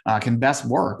best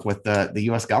work with the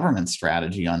U.S. government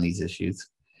strategy on these issues.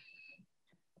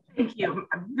 Thank you.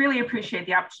 I really appreciate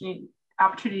the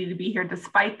opportunity to be here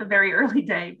despite the very early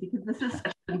day, because this is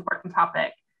such an important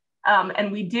topic.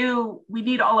 And we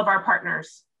need all of our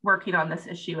partners working on this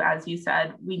issue. As you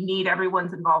said, we need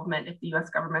everyone's involvement if the US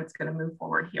government's going to move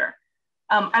forward here.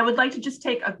 I would like to just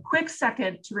take a quick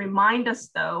second to remind us,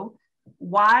 though,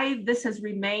 why this has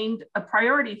remained a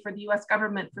priority for the US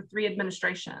government for 3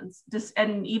 administrations,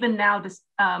 and even now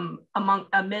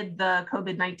amid the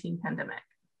COVID-19 pandemic.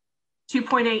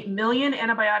 2.8 million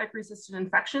antibiotic-resistant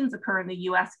infections occur in the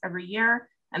US every year,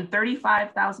 and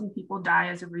 35,000 people die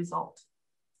as a result.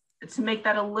 To make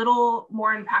that a little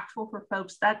more impactful for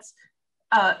folks, that's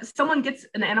someone gets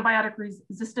an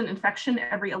antibiotic-resistant infection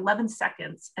every 11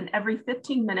 seconds, and every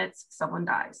 15 minutes, someone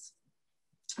dies.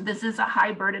 This is a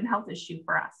high-burden health issue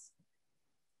for us.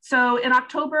 So in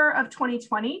October of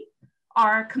 2020,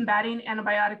 our Combating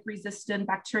Antibiotic-Resistant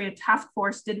Bacteria Task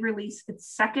Force did release its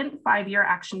second 5-year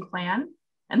action plan,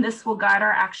 and this will guide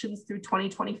our actions through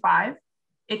 2025.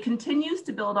 It continues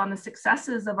to build on the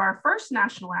successes of our first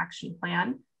national action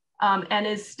plan, and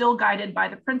is still guided by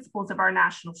the principles of our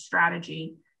national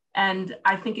strategy. And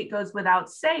I think it goes without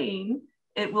saying,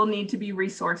 it will need to be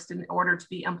resourced in order to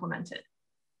be implemented.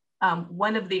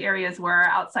 One of the areas where our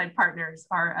outside partners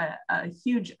are a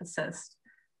huge assist.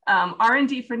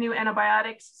 R&D for new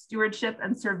antibiotics, stewardship,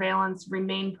 and surveillance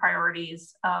remain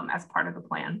priorities as part of the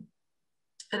plan.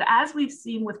 But as we've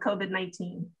seen with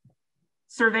COVID-19,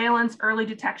 surveillance, early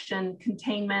detection,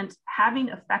 containment, having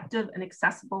effective and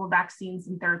accessible vaccines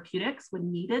and therapeutics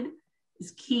when needed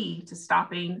is key to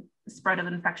stopping the spread of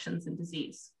infections and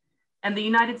disease. And the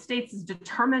United States is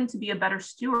determined to be a better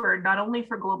steward, not only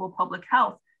for global public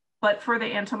health, but for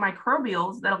the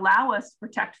antimicrobials that allow us to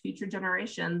protect future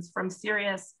generations from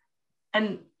serious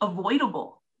and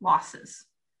avoidable losses.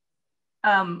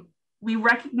 We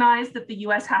recognize that the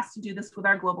US has to do this with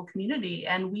our global community,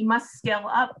 and we must scale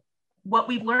up what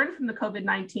we've learned from the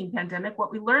COVID-19 pandemic,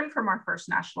 what we learned from our first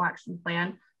national action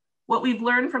plan, what we've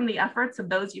learned from the efforts of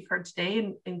those you've heard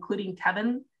today, including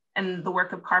Kevin and the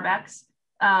work of Carbex.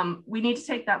 We need to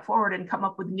take that forward and come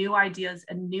up with new ideas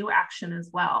and new action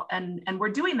as well. And we're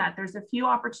doing that. There's a few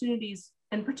opportunities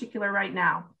in particular right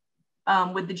now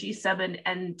with the G7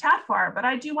 and TAFAR, but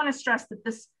I do want to stress that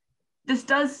this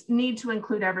does need to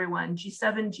include everyone,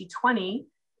 G7, G20,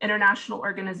 international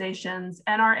organizations,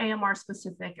 and our AMR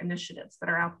specific initiatives that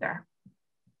are out there.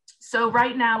 So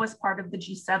right now, as part of the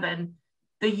G7,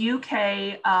 the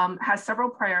UK has several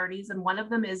priorities, and one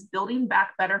of them is building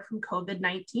back better from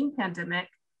COVID-19 pandemic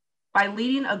by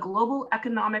leading a global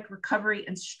economic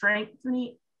recovery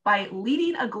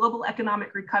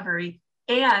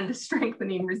and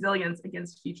strengthening resilience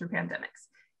against future pandemics.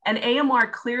 And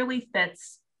AMR clearly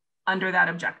fits under that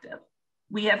objective.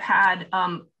 We have had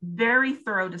very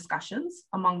thorough discussions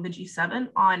among the G7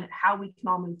 on how we can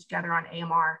all move together on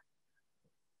AMR.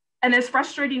 And as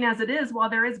frustrating as it is, while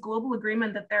there is global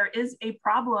agreement that there is a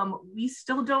problem, we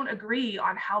still don't agree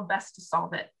on how best to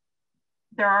solve it.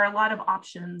 There are a lot of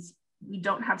options. We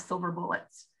don't have silver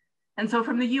bullets. And so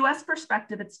from the US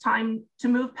perspective, it's time to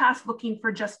move past looking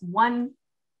for just one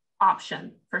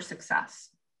option for success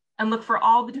and look for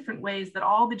all the different ways that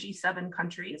all the G7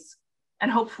 countries,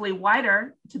 and hopefully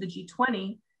wider to the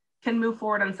G20, can move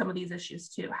forward on some of these issues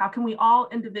too. How can we all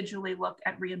individually look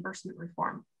at reimbursement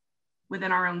reform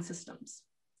within our own systems?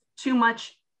 Too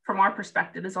much from our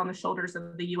perspective is on the shoulders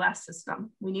of the US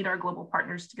system. We need our global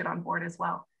partners to get on board as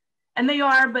well. And they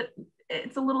are, but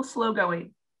it's a little slow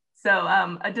going.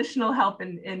 So additional help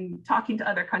in talking to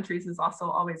other countries is also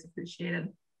always appreciated.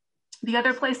 The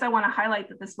other place I want to highlight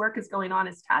that this work is going on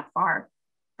is TATFAR.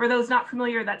 For those not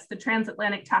familiar, that's the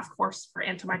Transatlantic Task Force for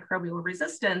Antimicrobial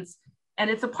Resistance. And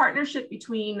it's a partnership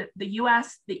between the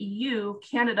US, the EU,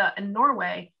 Canada, and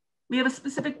Norway. We have a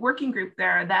specific working group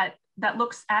there that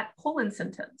looks at pull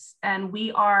incentives. And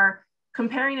we are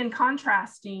comparing and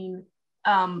contrasting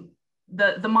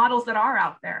the models that are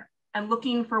out there and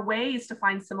looking for ways to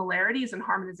find similarities and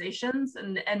harmonizations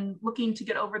and looking to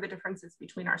get over the differences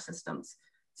between our systems.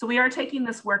 So we are taking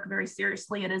this work very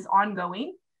seriously. It is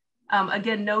ongoing.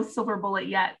 Again, no silver bullet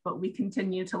yet, but we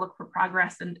continue to look for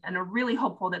progress and are really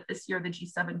hopeful that this year the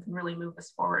G7 can really move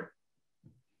us forward.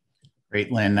 Great,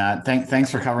 Lynn.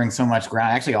 Thanks for covering so much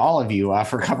ground. Actually, all of you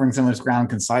for covering so much ground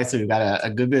concisely. We've got a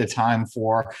good bit of time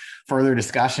for further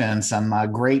discussion. Some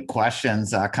great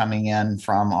questions coming in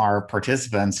from our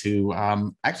participants who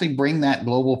actually bring that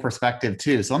global perspective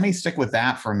too. So let me stick with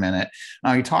that for a minute.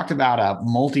 You talked about a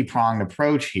multi-pronged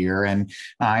approach here. And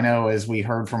I know as we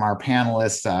heard from our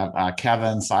panelists,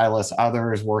 Kevin, Silas,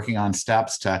 others working on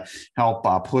steps to help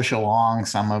push along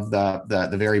some of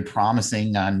the very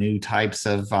promising new types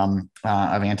of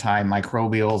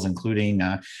antimicrobials, including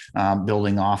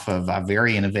building off of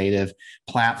very innovative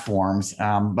platforms.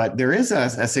 But there is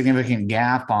a significant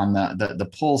gap on the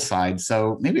pull side.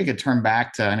 So maybe I could turn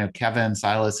back to, I know, Kevin,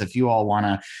 Silas, if you all want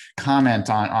to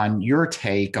comment on your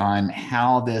take on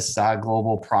how this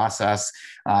global process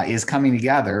is coming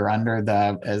together under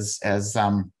as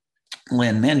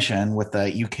Lynn mentioned, with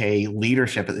the UK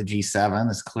leadership at the G7,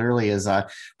 this clearly is a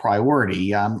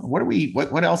priority.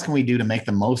 What else can we do to make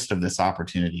the most of this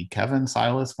opportunity? Kevin,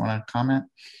 Silas, want to comment?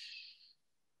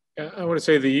 I want to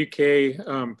say the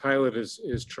UK pilot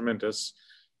is tremendous.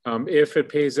 If it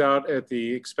pays out at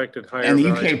the expected higher and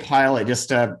the value. UK pilot, just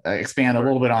to expand a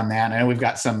little bit on that, I know we've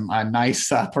got some nice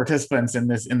participants in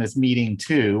this meeting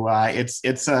too.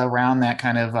 It's around that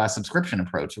kind of subscription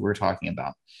approach that we're talking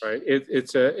about. Right.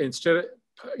 Instead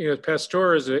of,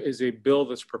 Pasteur is a bill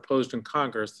that's proposed in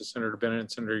Congress that Senator Bennett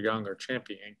and Senator Young are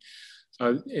championing.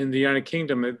 In the United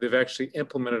Kingdom, they've actually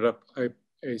implemented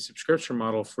a subscription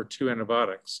model for 2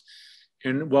 antibiotics.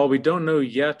 And while we don't know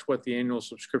yet what the annual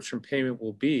subscription payment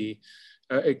will be,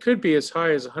 it could be as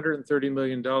high as $130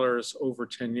 million over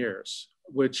 10 years,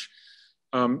 which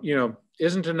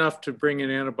isn't enough to bring an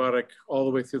antibiotic all the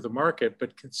way through the market.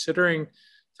 But considering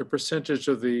the percentage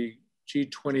of the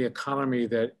G20 economy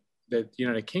that the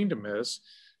United Kingdom is,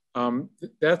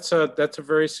 that's a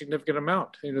very significant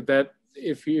amount. That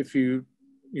if you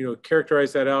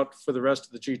characterize that out for the rest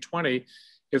of the G20,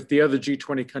 if the other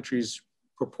G20 countries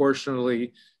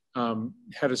proportionally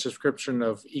had a subscription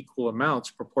of equal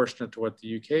amounts proportionate to what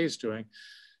the UK is doing,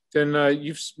 then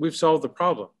we've solved the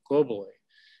problem globally.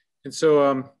 And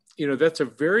so that's a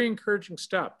very encouraging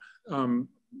step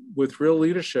with real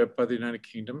leadership by the United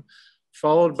Kingdom,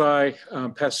 followed by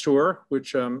Pasteur,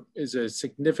 which is a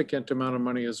significant amount of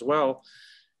money as well.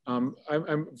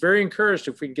 I'm very encouraged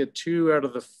if we can get 2 out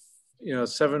of the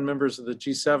 7 members of the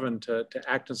G7 to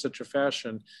act in such a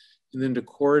fashion, and then to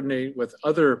coordinate with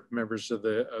other members of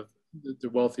the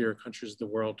wealthier countries of the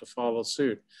world to follow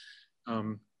suit.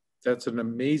 That's an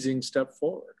amazing step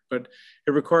forward, but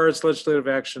it requires legislative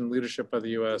action, leadership by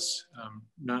the US,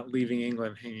 not leaving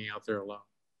England hanging out there alone.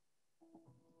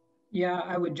 Yeah,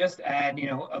 I would just add,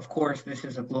 of course, this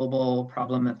is a global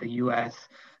problem that the US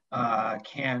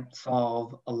can't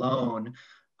solve alone.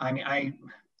 I mean,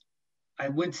 I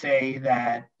would say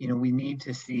that, we need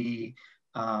to see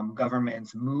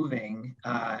governments moving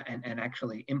and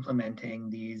actually implementing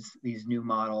these new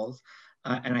models.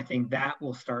 And I think that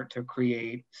will start to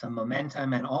create some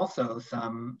momentum and also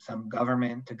some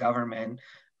government to government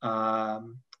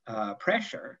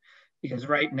pressure. Because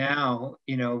right now,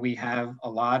 we have a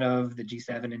lot of the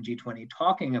G7 and G20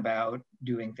 talking about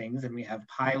doing things, and we have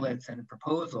pilots and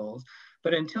proposals.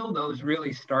 But until those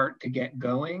really start to get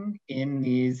going in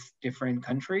these different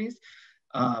countries,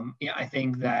 I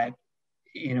think that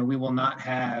we will not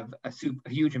have a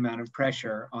huge amount of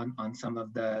pressure on some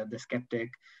of the skeptic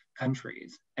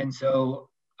countries. And so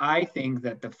I think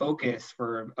that the focus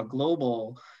for a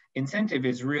global incentive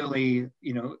is really,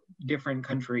 different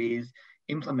countries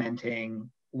implementing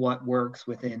what works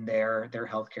within their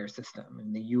healthcare system.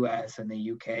 And the US and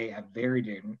the UK have very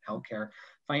different healthcare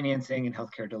financing and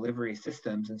healthcare delivery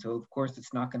systems. And so of course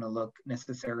it's not going to look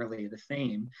necessarily the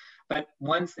same, but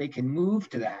once they can move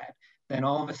to that, then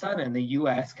all of a sudden the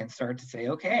US can start to say,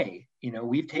 okay,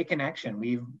 we've taken action,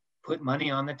 we've put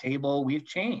money on the table, we've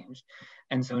changed.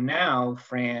 And so now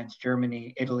France,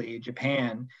 Germany, Italy,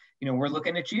 Japan, we're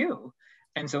looking at you.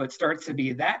 And so it starts to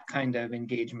be that kind of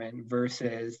engagement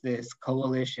versus this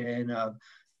coalition of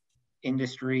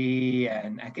industry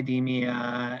and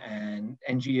academia and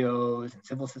NGOs and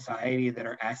civil society that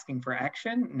are asking for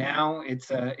action. Now it's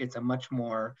a much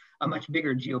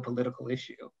bigger geopolitical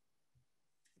issue.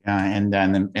 And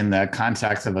then in the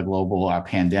context of a global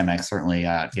pandemic, certainly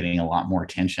getting a lot more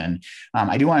attention.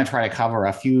 I do want to try to cover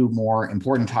a few more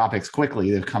important topics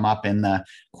quickly that have come up in the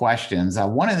questions.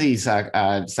 One of these set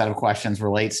of questions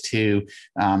relates to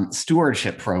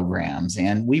stewardship programs.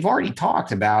 And we've already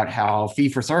talked about how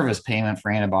fee-for-service payment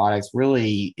for antibiotics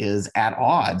really is at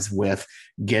odds with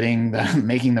making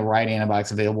the right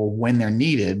antibiotics available when they're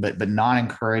needed, but not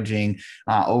encouraging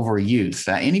overuse.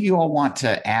 Any of you all want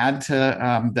to add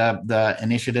to the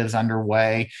initiatives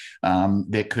underway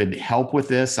that could help with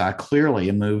this? Clearly,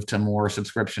 a move to more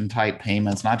subscription-type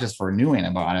payments, not just for new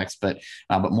antibiotics, but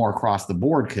more across the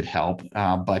board could help.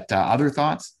 But other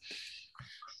thoughts?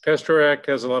 PASTEUR Act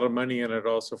has a lot of money in it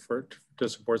also to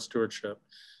support stewardship,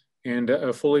 and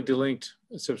a fully delinked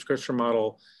subscription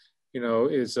model,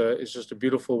 is just a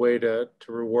beautiful way to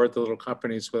reward the little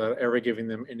companies without ever giving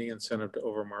them any incentive to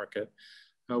overmarket.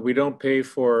 We don't pay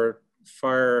for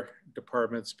fire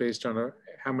departments based on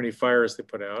how many fires they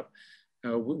put out.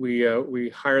 We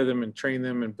hire them and train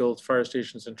them and build fire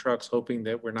stations and trucks, hoping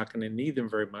that we're not going to need them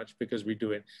very much because we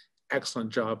do an excellent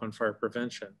job on fire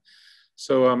prevention.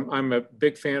 So I'm a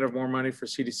big fan of more money for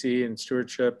CDC and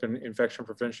stewardship and infection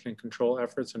prevention and control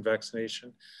efforts and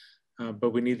vaccination.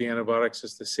 But we need the antibiotics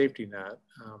as the safety net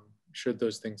should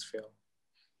those things fail.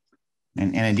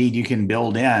 And indeed, you can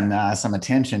build in some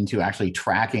attention to actually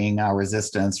tracking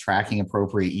resistance, tracking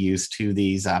appropriate use to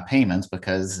these payments,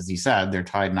 because, as you said, they're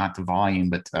tied not to volume,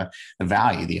 but to the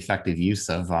value, the effective use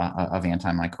of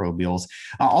antimicrobials.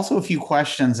 Also, a few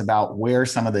questions about where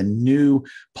some of the new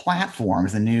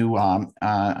platforms, the new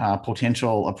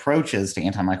potential approaches to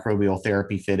antimicrobial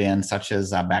therapy fit in, such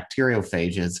as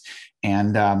bacteriophages.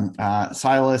 And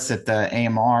Silas at the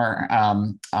AMR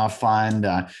Fund,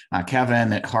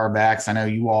 Kevin at Carbex, I know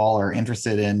you all are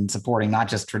interested in supporting not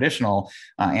just traditional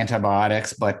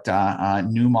antibiotics, but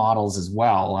new models as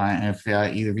well. If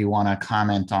either of you want to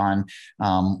comment on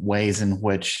ways in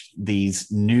which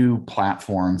these new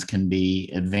platforms can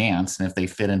be advanced and if they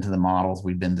fit into the models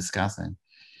we've been discussing.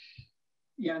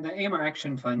 Yeah, the AMR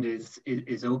Action Fund is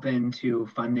open to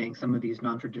funding some of these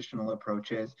non-traditional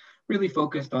approaches, really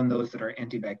focused on those that are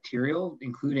antibacterial,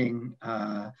 including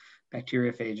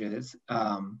bacteriophages.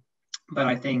 But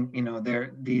I think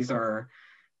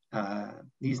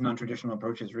these non-traditional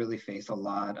approaches really face a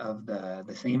lot of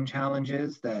the same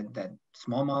challenges that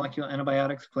small molecule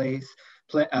antibiotics face,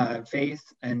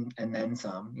 and then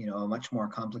some. A much more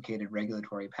complicated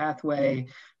regulatory pathway,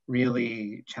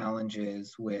 really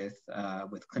challenges with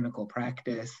clinical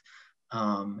practice,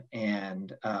 and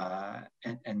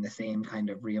the same kind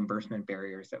of reimbursement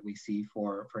barriers that we see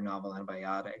for novel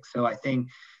antibiotics. So I think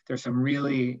there's some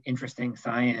really interesting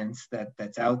science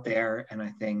that's out there, and I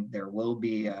think there will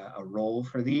be a role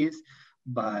for these,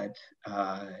 but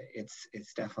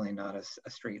it's definitely not a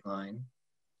straight line.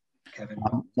 Kevin.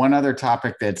 One other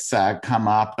topic that's come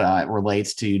up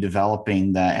relates to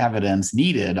developing the evidence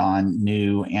needed on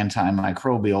new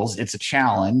antimicrobials. It's a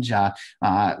challenge.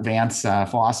 Vance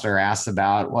Foster asks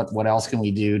about what else can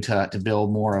we do to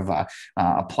build more of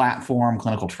a platform,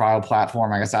 clinical trial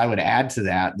platform. I guess I would add to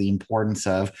that the importance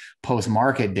of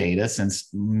post-market data, since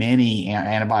many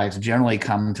antibiotics generally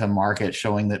come to market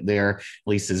showing that they're at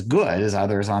least as good as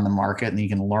others on the market, and you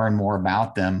can learn more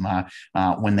about them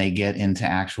when they get into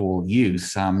actual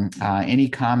use. Any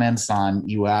comments on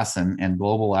U.S. and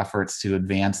global efforts to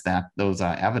advance those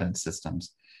evidence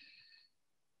systems?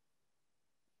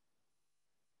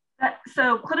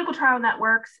 So clinical trial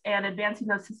networks and advancing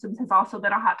those systems has also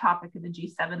been a hot topic in the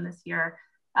G7 this year.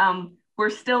 We're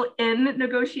still in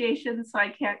negotiations, so I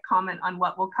can't comment on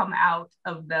what will come out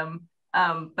of them,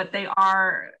 but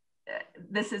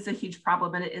this is a huge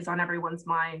problem and it is on everyone's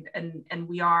mind, and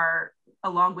we are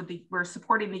along with we're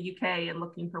supporting the UK and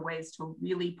looking for ways to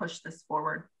really push this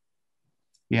forward.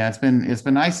 Yeah, it's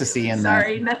been nice to see.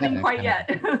 Sorry, nothing quite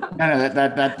yet. No,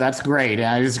 that's great. And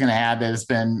I was just going to add that it's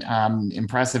been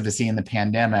impressive to see in the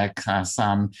pandemic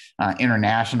some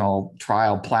international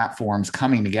trial platforms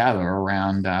coming together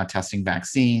around testing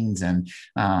vaccines and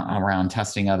around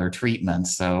testing other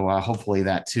treatments. So hopefully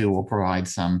that too will provide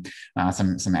some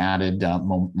added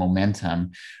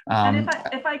momentum. And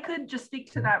if I could just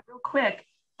speak to that real quick.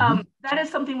 That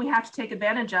is something we have to take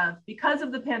advantage of. Because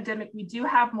of the pandemic, we do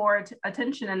have more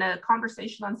attention and a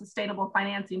conversation on sustainable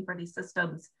financing for these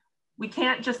systems. We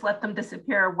can't just let them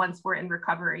disappear once we're in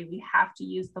recovery. We have to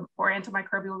use them for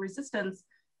antimicrobial resistance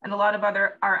and a lot of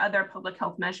our other public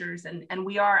health measures. And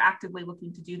we are actively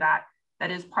looking to do that.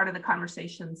 That is part of the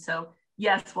conversation. So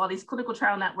yes, while these clinical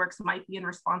trial networks might be in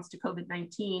response to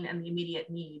COVID-19 and the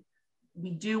immediate need, we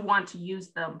do want to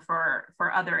use them for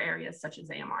other areas such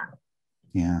as AMR.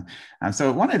 Yeah. So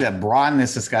I wanted to broaden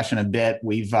this discussion a bit.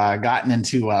 We've gotten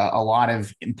into a lot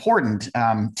of important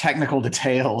technical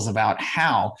details about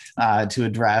how to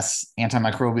address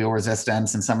antimicrobial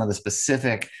resistance and some of the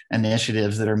specific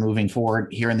initiatives that are moving forward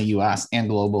here in the US and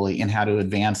globally and how to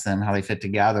advance them, how they fit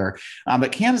together.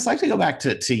 But Candace, I'd like to go back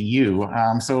to you.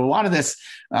 So a lot of this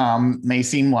may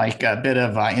seem like a bit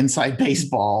of inside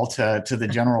baseball to the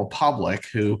general public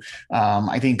who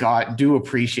I think do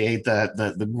appreciate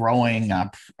the growing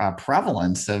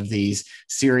prevalence of these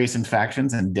serious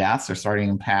infections and deaths are starting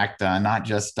to impact not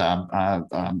just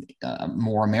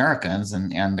more Americans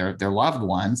and their loved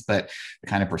ones, but the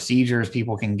kind of procedures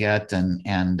people can get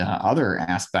and other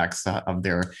aspects of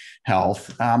their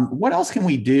health. What else can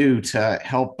we do to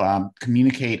help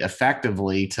communicate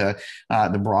effectively to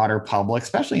the broader public,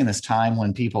 especially in this time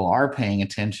when people are paying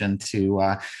attention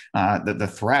to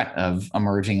the threat of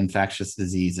emerging infectious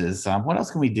diseases? What else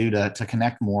can we do to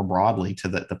connect more broadly to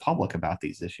the public about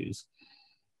these issues?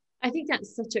 I think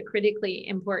that's such a critically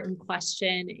important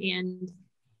question. And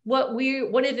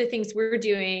one of the things we're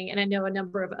doing, and I know a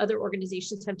number of other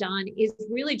organizations have done, is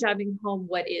really driving home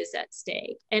what is at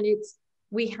stake. And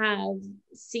we have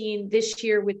seen this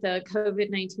year with the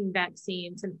COVID-19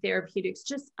 vaccines and therapeutics,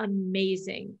 just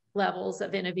amazing levels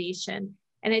of innovation.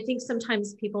 And I think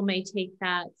sometimes people may take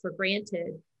that for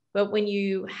granted, but when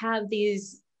you have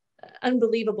these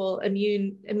unbelievable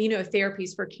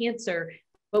immunotherapies for cancer,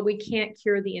 but we can't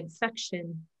cure the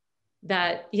infection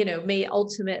that may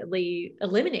ultimately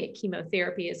eliminate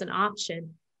chemotherapy as an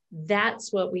option,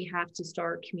 that's what we have to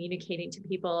start communicating to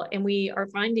people. And we are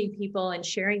finding people and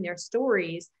sharing their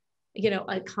stories.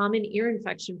 A common ear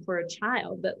infection for a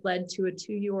child that led to a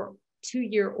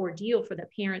two-year ordeal for the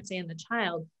parents and the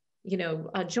child.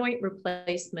 Joint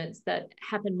replacements that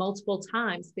happen multiple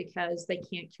times because they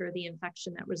can't cure the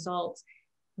infection that results.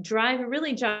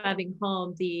 Really driving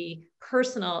home the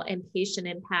personal and patient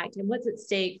impact and what's at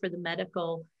stake for the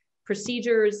medical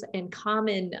procedures and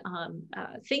common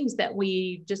things that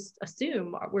we just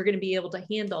assume we're going to be able to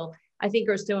handle, I think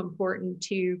are so important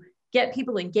to get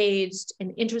people engaged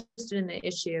and interested in the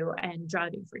issue and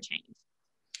driving for change.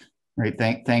 Great.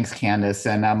 Thanks, Candace.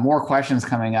 And more questions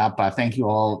coming up. Thank you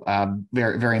all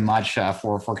very, very much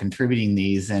for contributing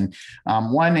these. And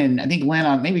one, and I think, Lynn,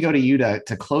 I'll maybe go to you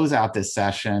to close out this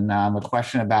session, a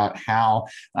question about how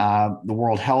the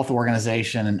World Health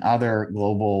Organization and other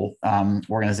global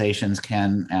organizations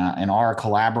can and are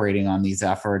collaborating on these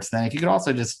efforts. Then if you could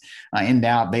also just end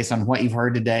out, based on what you've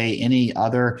heard today, any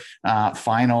other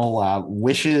final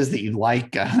wishes that you'd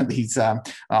like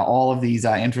all of these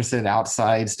interested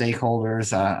outside stakeholders,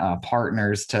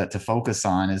 partners to focus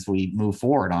on as we move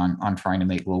forward on trying to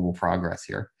make global progress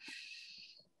here?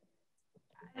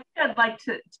 I'd like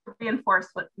to reinforce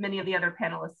what many of the other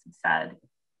panelists have said.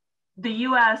 The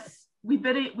U.S., we've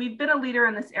been a leader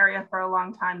in this area for a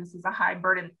long time. This is a high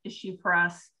burden issue for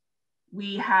us.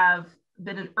 We have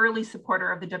been an early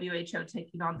supporter of the WHO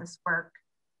taking on this work,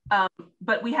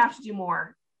 but we have to do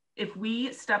more. If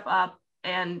we step up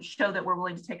and show that we're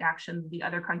willing to take action, the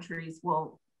other countries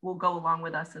will go along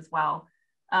with us as well.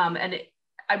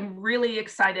 I'm really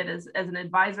excited as an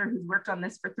advisor who's worked on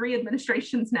this for 3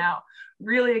 administrations now,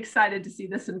 really excited to see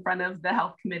this in front of the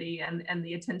Health Committee and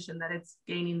the attention that it's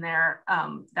gaining there.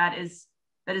 That is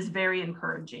very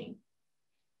encouraging.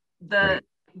 The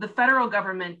federal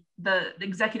government, the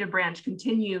executive branch,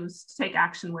 continues to take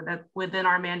action within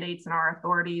our mandates and our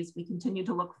authorities. We continue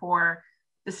to look for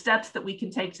the steps that we can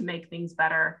take to make things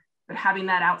better. But having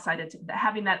that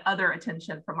other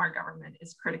attention from our government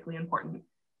is critically important.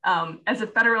 As a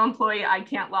federal employee, I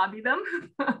can't lobby them.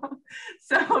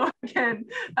 So again,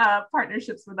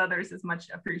 partnerships with others is much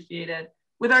appreciated.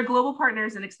 With our global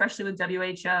partners, and especially with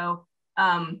WHO,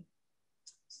 You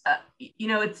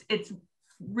know, it's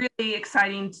really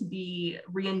exciting to be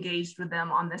re-engaged with them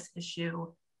on this issue.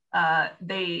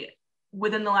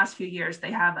 Within the last few years,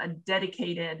 they have a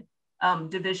dedicated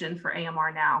division for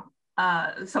AMR now,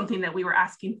 something that we were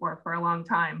asking for a long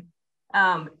time.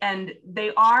 And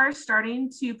they are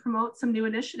starting to promote some new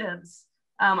initiatives.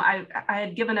 I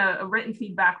had given a written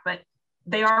feedback, but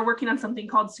they are working on something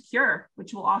called Secure,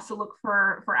 which will also look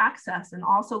for access and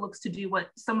also looks to do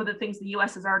what some of the things the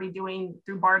US is already doing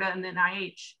through BARDA and the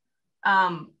NIH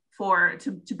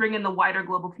to bring in the wider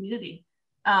global community.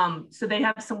 So they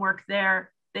have some work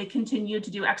there. They continue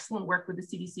to do excellent work with the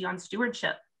CDC on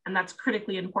stewardship. And that's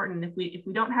critically important. If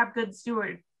we don't have good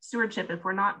stewardship, if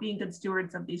we're not being good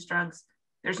stewards of these drugs,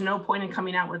 there's no point in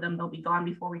coming out with them. They'll be gone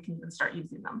before we can even start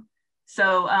using them.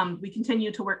 So we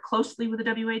continue to work closely with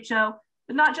the WHO,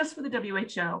 but not just with the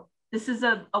WHO. This is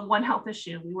a One Health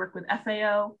issue. We work with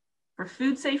FAO for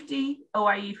food safety,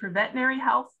 OIE for veterinary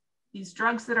health. These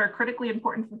drugs that are critically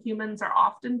important for humans are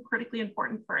often critically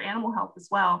important for animal health as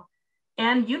well.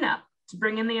 And UNEP to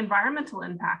bring in the environmental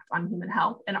impact on human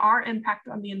health and our impact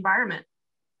on the environment.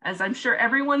 As I'm sure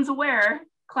everyone's aware,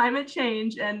 climate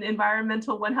change and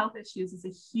environmental One Health issues is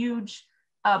a huge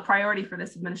priority for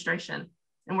this administration.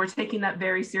 And we're taking that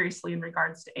very seriously in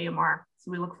regards to AMR. So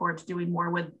we look forward to doing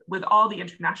more with all the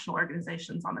international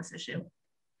organizations on this issue.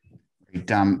 Great.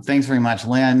 Thanks very much,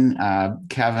 Lynn,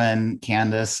 Kevin,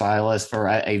 Candace, Silas, for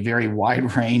a very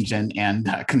wide range and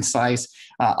concise,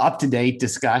 up-to-date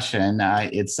discussion.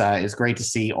 It's great to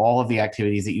see all of the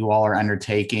activities that you all are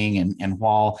undertaking. And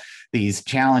while these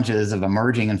challenges of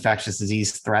emerging infectious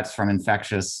disease threats from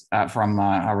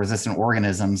resistant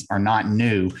organisms are not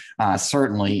new,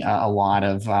 certainly a lot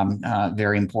of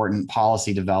very important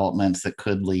policy developments that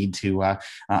could lead to a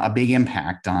big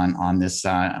impact on this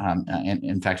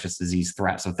infectious disease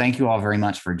threat. So thank you all very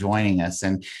much for joining us.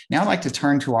 And now I'd like to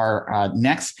turn to our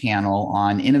next panel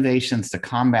on innovations to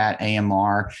combat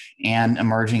AMR and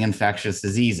emerging infectious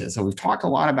diseases. So we've talked a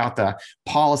lot about the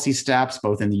policy steps,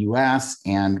 both in the US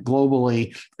and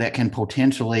globally, that can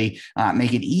potentially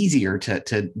make it easier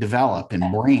to develop and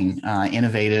bring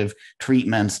innovative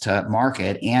treatments to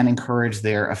market and encourage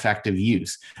their effective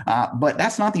use. But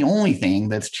that's not the only thing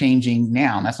that's changing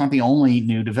now. That's not the only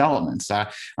new developments.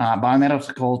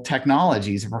 Biomedical technologies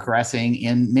are progressing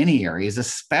in many areas,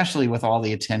 especially with all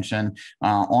the attention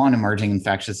on emerging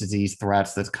infectious disease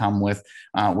threats that come with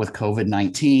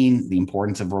COVID-19, the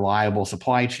importance of reliable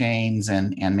supply chains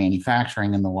and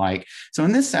manufacturing and the like. So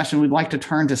in this session, we'd like to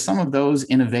turn to some of those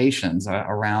innovations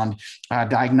around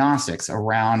diagnostics,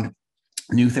 around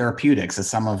new therapeutics, as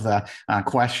some of the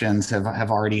questions have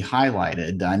already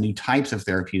highlighted, new types of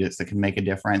therapeutics that can make a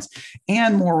difference,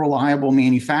 and more reliable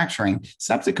manufacturing,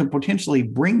 steps that could potentially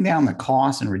bring down the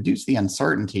cost and reduce the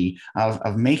uncertainty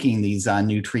of making these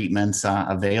new treatments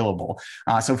available.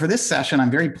 So for this session,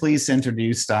 I'm very pleased to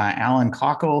introduce Alan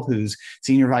Cockle, who's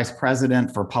Senior Vice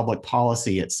President for Public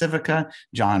Policy at Civica,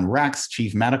 John Rex,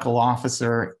 Chief Medical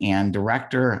Officer and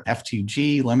Director,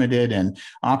 F2G Limited, and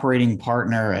Operating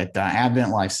Partner at Advent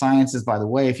Life Sciences. By the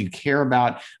way, if you care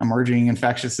about emerging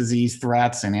infectious disease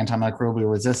threats and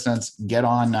antimicrobial resistance, get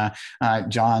on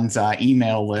John's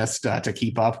email list to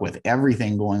keep up with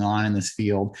everything going on in this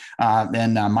field.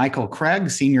 Then Michael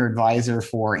Craig, Senior Advisor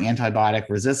for Antibiotic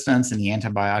Resistance and the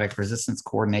Antibiotic Resistance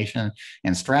Coordination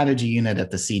and Strategy Unit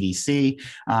at the CDC,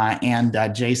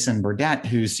 and Jason Burdett,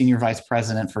 who's Senior Vice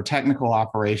President for Technical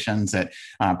Operations at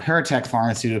Paratech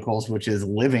Pharmaceuticals, which is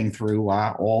living through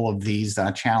all of these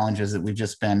challenges that we've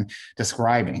just been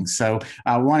describing. So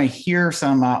I want to hear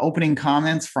some opening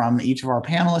comments from each of our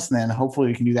panelists, and then hopefully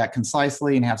we can do that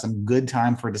concisely and have some good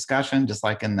time for discussion, just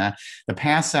like in the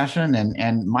past session.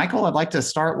 And Michael, I'd like to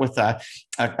start with a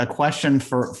question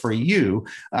for you.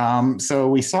 So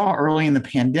we saw early in the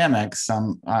pandemic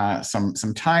some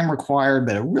time required,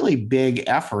 but a really big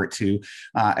effort to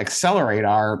accelerate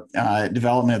our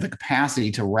development of the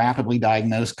capacity to rapidly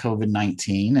diagnose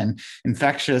COVID-19 and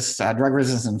infectious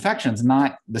drug-resistant infections.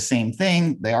 Not the same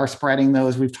thing. They are spreading, though,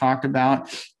 as we've talked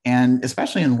about. And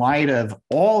especially in light of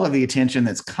all of the attention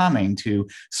that's coming to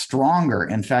stronger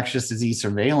infectious disease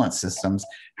surveillance systems,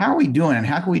 how are we doing and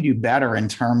how can we do better in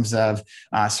terms of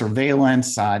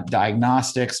surveillance,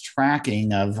 diagnostics,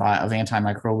 tracking of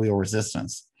antimicrobial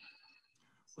resistance?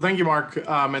 Well, thank you, Mark,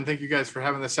 and thank you guys for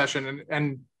having this session.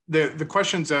 And the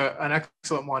question's an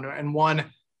excellent one, and one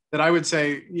that I would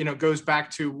say, goes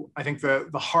back to, I think, the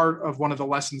heart of one of the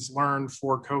lessons learned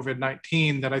for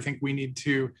COVID-19 that I think we need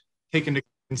to take into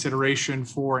consideration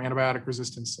for antibiotic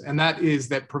resistance. And that is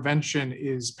that prevention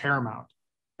is paramount.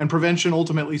 And prevention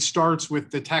ultimately starts with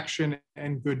detection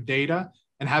and good data.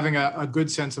 and having a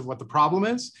good sense of what the problem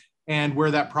is and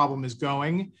where that problem is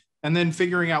going, and then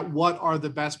figuring out what are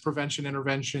the best prevention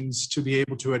interventions to be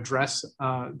able to address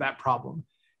that problem.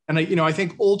 And I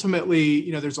think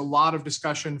ultimately, there's a lot of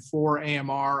discussion for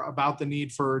AMR about the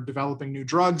need for developing new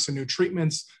drugs and new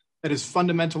treatments. That is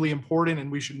fundamentally important,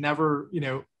 and we should never,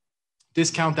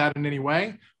 discount that in any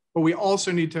way. But we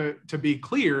also need to be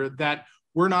clear that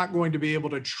we're not going to be able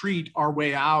to treat our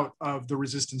way out of the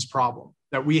resistance problem,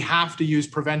 that we have to use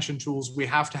prevention tools. We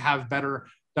have to have better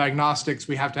diagnostics.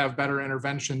 We have to have better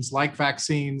interventions like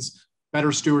vaccines,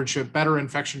 better stewardship, better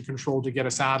infection control to get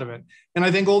us out of it. And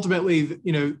I think ultimately,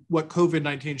 what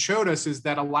COVID-19 showed us is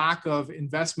that a lack of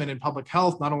investment in public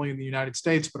health, not only in the United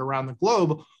States, but around the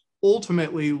globe,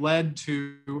 ultimately led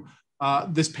to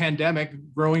this pandemic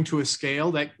growing to a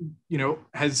scale that,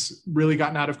 has really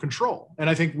gotten out of control. And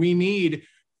I think we need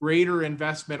greater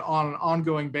investment on an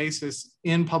ongoing basis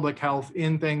in public health,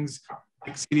 in things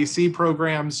like CDC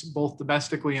programs, both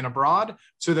domestically and abroad,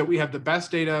 so that we have the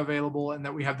best data available and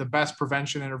that we have the best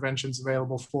prevention interventions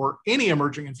available for any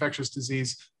emerging infectious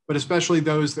disease, but especially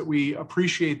those that we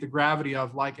appreciate the gravity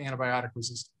of, like antibiotic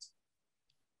resistance.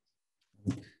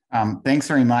 Thanks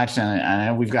very much. And I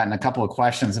know we've gotten a couple of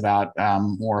questions about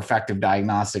more effective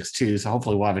diagnostics too. So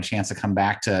hopefully we'll have a chance to come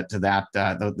back to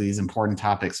that, these important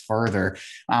topics further.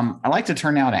 I'd like to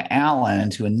turn now to Alan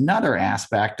to another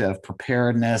aspect of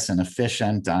preparedness and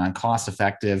efficient,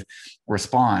 cost-effective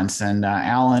response. And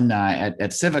Alan, at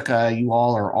Civica, you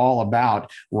all are all about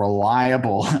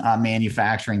reliable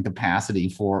manufacturing capacity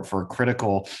for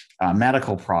critical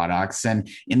medical products. And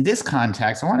in this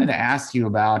context, I wanted to ask you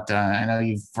about, I know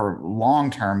you've for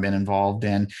long-term been involved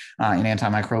in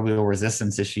antimicrobial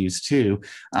resistance issues too.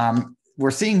 We're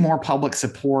seeing more public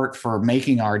support for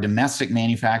making our domestic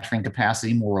manufacturing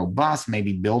capacity more robust,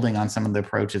 maybe building on some of the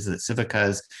approaches that Civica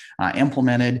has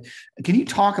implemented. Can you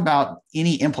talk about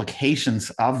any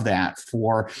implications of that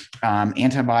for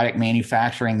antibiotic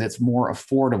manufacturing that's more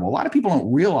affordable? A lot of people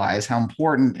don't realize how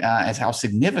important as how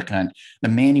significant the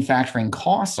manufacturing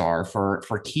costs are for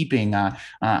keeping an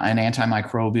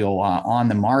antimicrobial on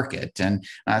the market. And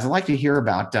I'd like to hear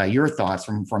about your thoughts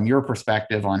from your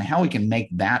perspective on how we can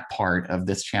make that part of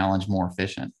this challenge more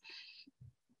efficient.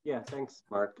 Yeah, thanks,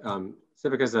 Mark.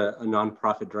 Civica is a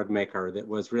nonprofit drug maker that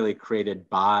was really created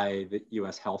by the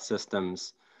U.S. health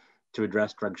systems to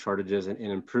address drug shortages and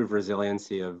improve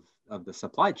resiliency of the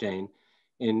supply chain.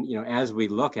 And as we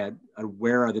look at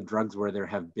where are the drugs where there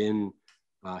have been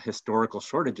historical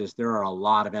shortages, there are a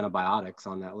lot of antibiotics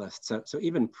on that list. So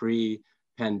even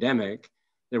pre-pandemic,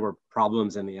 there were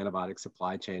problems in the antibiotic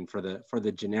supply chain for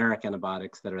the generic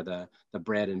antibiotics that are the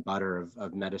bread and butter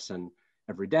of medicine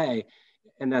every day.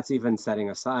 And that's even setting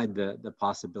aside the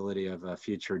possibility of a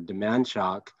future demand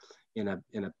shock in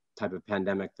a type of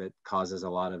pandemic that causes a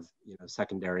lot of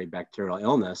secondary bacterial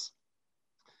illness.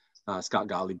 Scott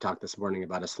Gottlieb talked this morning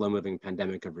about a slow-moving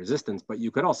pandemic of resistance, but you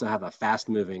could also have a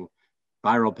fast-moving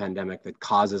viral pandemic that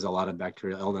causes a lot of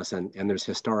bacterial illness, and there's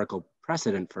historical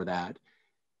precedent for that.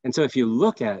 And so if you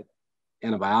look at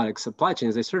antibiotic supply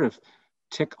chains, they sort of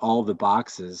tick all the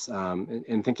boxes,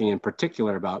 and thinking in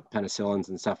particular about penicillins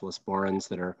and cephalosporins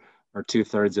that are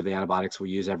 2/3 of the antibiotics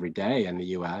we use every day in the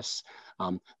US.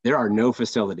 There are no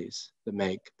facilities that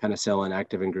make penicillin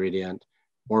active ingredient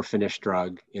or finished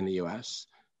drug in the US.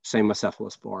 Same with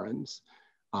cephalosporins.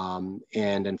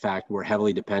 And in fact, we're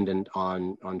heavily dependent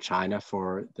on China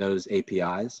for those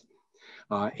APIs.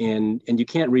 And you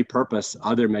can't repurpose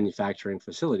other manufacturing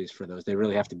facilities for those. They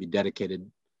really have to be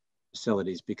dedicated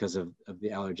facilities because of the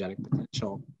allergenic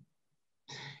potential.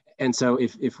 And so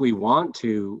if we want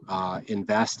to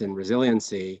invest in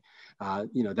resiliency,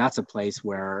 that's a place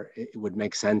where it would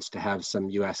make sense to have some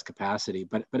US capacity.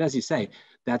 But as you say,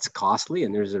 that's costly,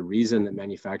 and there's a reason that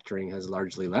manufacturing has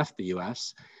largely left the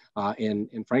US.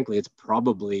 And frankly, it's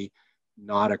probably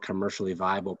not a commercially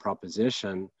viable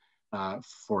proposition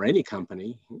for any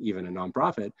company, even a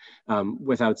nonprofit,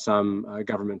 without some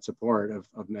government support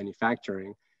of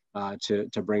manufacturing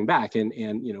to bring back. And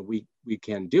we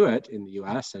can do it in the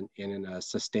US and in a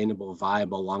sustainable,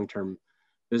 viable, long-term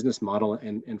business model,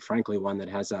 and frankly, one that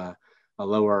has a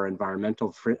lower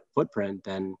environmental footprint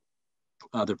than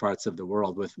other parts of the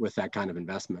world with that kind of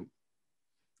investment.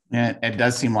 And it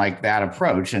does seem like that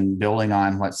approach, and building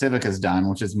on what Civica has done,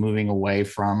 which is moving away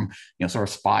from sort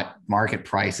of spot market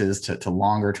prices to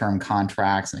longer term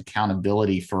contracts and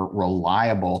accountability for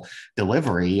reliable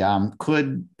delivery,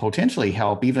 could potentially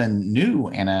help even new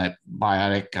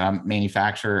antibiotic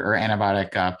manufacturer or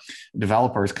antibiotic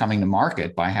developers coming to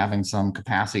market by having some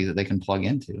capacity that they can plug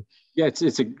into. Yeah,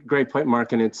 it's a great point,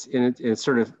 Mark, and it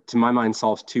sort of, to my mind,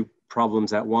 solves two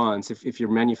problems at once. If you're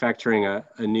manufacturing a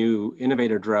new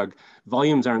innovator drug,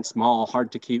 volumes aren't small,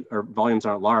 hard to keep, or volumes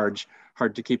aren't large,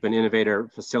 hard to keep an innovator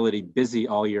facility busy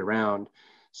all year round.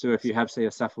 So if you have, say, a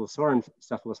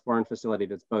cephalosporin facility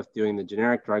that's both doing the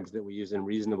generic drugs that we use in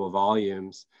reasonable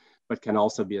volumes, but can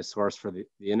also be a source for the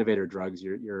innovator drugs,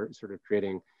 you're sort of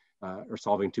creating or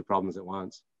solving two problems at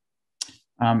once.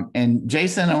 And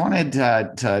Jason, I wanted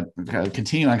to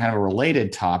continue on kind of a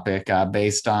related topic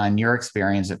based on your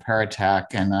experience at Paratech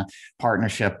and a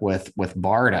partnership with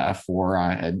BARDA for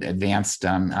advanced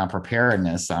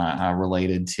preparedness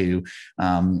related to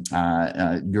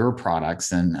your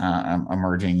products and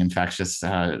emerging infectious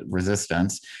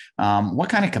resistance. What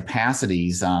kind of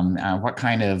capacities, what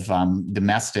kind of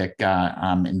domestic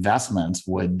investments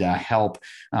would help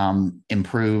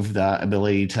improve the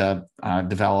ability to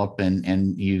develop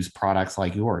and use products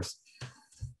like yours?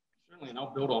 Certainly, and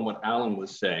I'll build on what Alan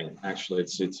was saying. Actually,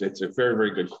 it's a very,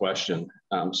 very good question.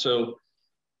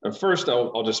 First,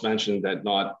 I'll just mention that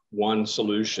not one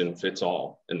solution fits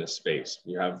all in this space.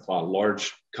 You have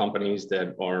large companies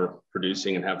that are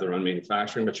producing and have their own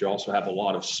manufacturing, but you also have a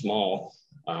lot of small,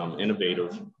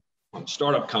 innovative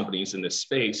startup companies in this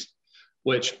space,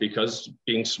 which, because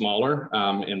being smaller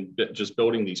and just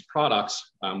building these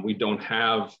products, we don't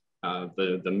have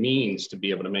the means to be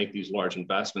able to make these large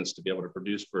investments to be able to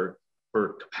produce for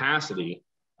capacity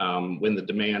when the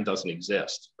demand doesn't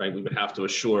exist, right? We would have to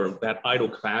assure that idle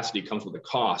capacity comes with a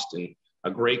cost, and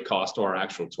a great cost to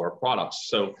our products.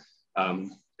 So,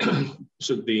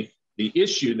 so the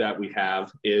issue that we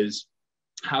have is,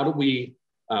 how do we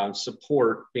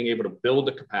support being able to build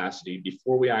the capacity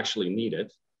before we actually need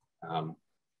it,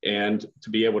 and to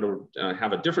be able to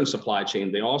have a different supply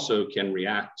chain? They also can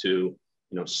react to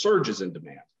surges in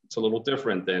demand. It's a little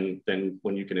different than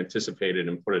when you can anticipate it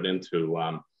and put it into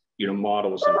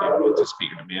models and be able to anticipate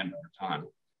your demand over time.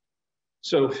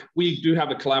 So we do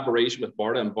have a collaboration with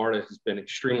BARDA, and BARDA has been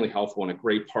extremely helpful and a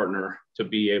great partner to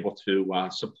be able to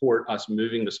support us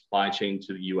moving the supply chain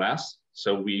to the US.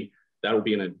 So that will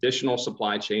be an additional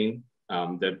supply chain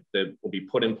that will be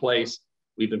put in place.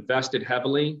 We've invested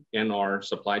heavily in our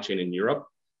supply chain in Europe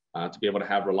to be able to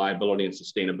have reliability and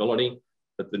sustainability.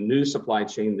 But the new supply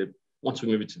chain, that once we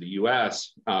move it to the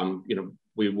US,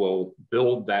 we will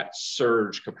build that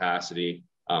surge capacity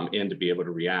and to be able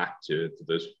to react to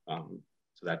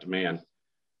that demand.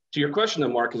 To your question, though,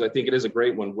 Mark, because I think it is a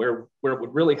great one, where it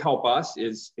would really help us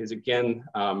is again,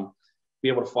 be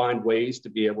able to find ways to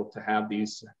be able to have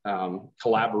these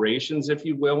collaborations, if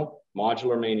you will,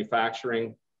 modular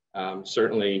manufacturing,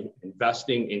 certainly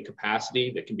investing in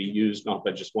capacity that can be used not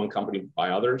by just one company, but by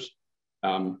others.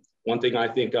 One thing I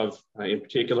think of in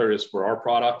particular is for our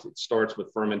product, it starts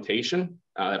with fermentation.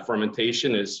 That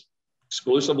fermentation is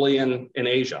exclusively in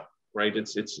Asia, right?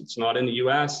 It's not in the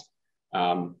US.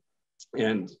 And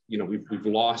we've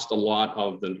lost a lot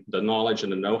of the knowledge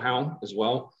and the know-how as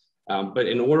well. But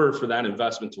in order for that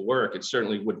investment to work, it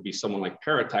certainly would be someone like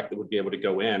Paratech that would be able to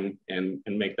go in and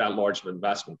make that large of an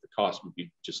investment. The cost would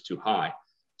be just too high.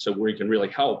 So where you can really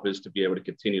help is to be able to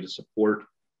continue to support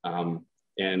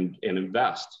and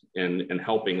invest in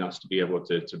helping us to be able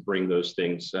to bring those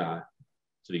things to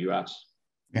the US.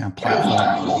 Yeah,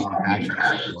 platform.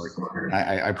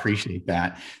 I appreciate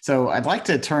that. So I'd like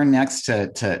to turn next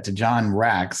to John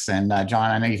Rex. And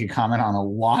John, I know you could comment on a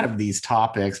lot of these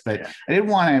topics, but I did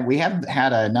want to, we have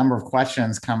had a number of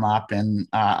questions come up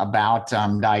about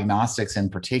diagnostics in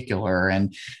particular.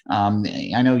 And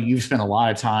I know you've spent a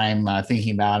lot of time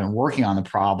thinking about and working on the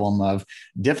problem of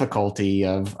difficulty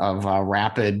of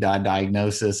rapid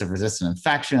diagnosis of resistant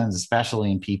infections,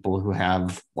 especially in people who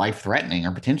have life-threatening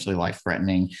or potentially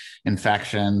life-threatening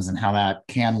infections, and how that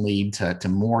can lead to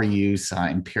more use,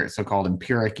 so-called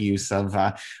empiric use of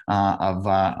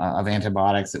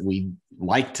antibiotics that we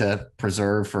like to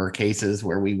preserve for cases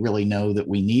where we really know that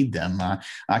we need them.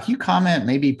 Can you comment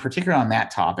maybe particularly on that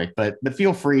topic, but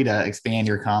feel free to expand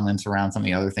your comments around some of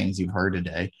the other things you've heard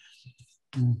today.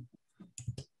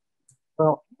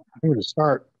 Well, I'm going to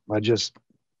start by just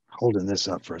holding this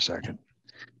up for a second.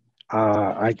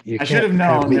 I should have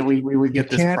known that we would get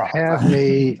this problem. You can't have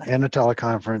me in a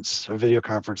teleconference, a video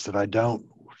conference, that I don't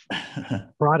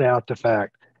brought out the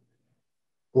fact.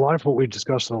 A lot of what we've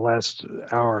discussed in the last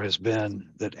hour has been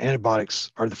that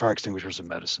antibiotics are the fire extinguishers of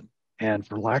medicine. And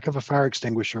for lack of a fire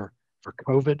extinguisher for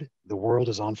COVID, the world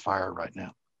is on fire right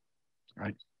now,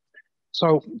 right?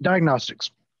 So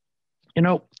diagnostics.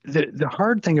 The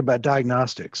hard thing about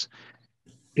diagnostics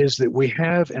is that we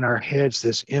have in our heads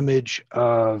this image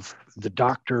of the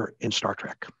doctor in Star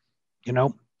Trek.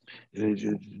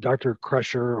 Dr.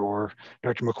 Crusher or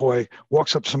Dr. McCoy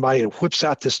walks up to somebody and whips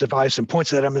out this device and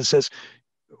points at them and says,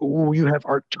 "Oh, you have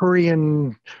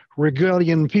Arcturian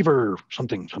Regalian fever,"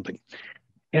 something.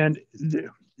 And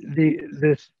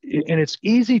and it's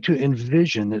easy to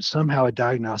envision that somehow a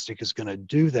diagnostic is going to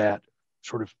do that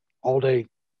sort of all day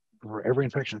for every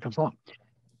infection that comes along.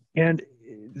 And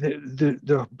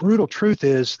the brutal truth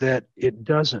is that it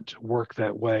doesn't work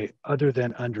that way other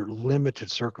than under limited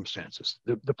circumstances.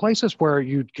 The places where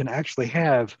you can actually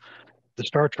have the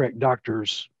Star Trek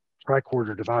doctor's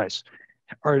tricorder device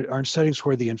are in settings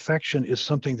where the infection is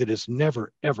something that is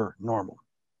never, ever normal.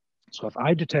 So if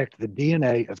I detect the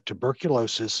DNA of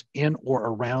tuberculosis in or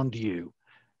around you,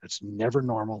 that's never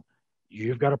normal.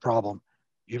 You've got a problem.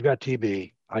 You've got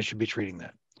TB. I should be treating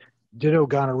that. Ditto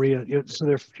gonorrhea. So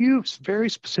there are few very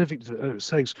specific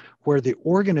settings where the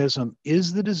organism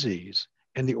is the disease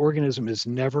and the organism is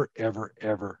never, ever,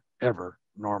 ever, ever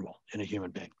normal in a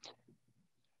human being.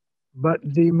 But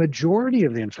the majority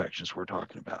of the infections we're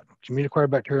talking about,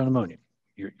 community-acquired bacterial pneumonia,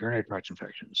 urinary tract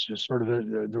infections, just sort of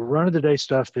the run-of-the-day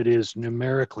stuff that is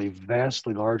numerically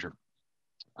vastly larger,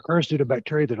 occurs due to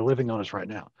bacteria that are living on us right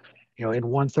now. In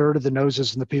 1/3 of the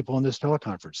noses in the people in this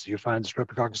teleconference, you find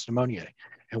Streptococcus pneumoniae.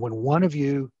 And when one of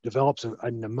you develops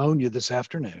a pneumonia this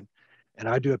afternoon, and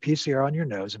I do a PCR on your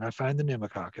nose and I find the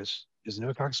pneumococcus, is the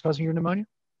pneumococcus causing your pneumonia?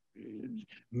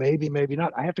 Maybe, maybe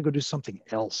not. I have to go do something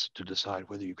else to decide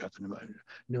whether you've got the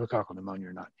pneumococcal pneumonia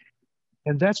or not.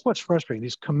 And that's what's frustrating.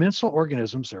 These commensal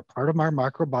organisms, they're part of our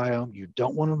microbiome. You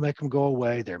don't want to make them go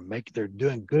away. They're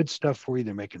doing good stuff for you.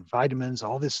 They're making vitamins,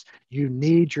 all this. You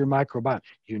need your microbiome.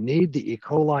 You need the E.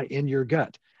 coli in your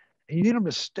gut. And you need them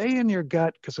to stay in your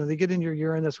gut, because when they get in your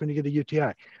urine, that's when you get a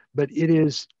UTI. But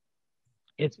it's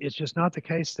just not the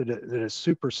case that a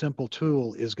super simple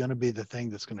tool is going to be the thing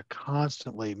that's going to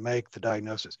constantly make the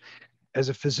diagnosis. As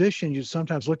a physician, you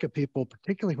sometimes look at people,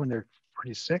 particularly when they're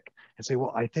pretty sick, and say,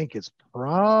 well, I think it's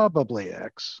probably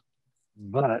X,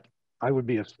 but I would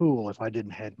be a fool if I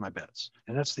didn't hedge my bets.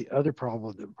 And that's the other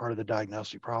problem, part of the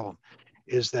diagnostic problem,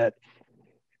 is that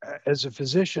as a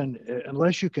physician,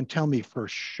 unless you can tell me for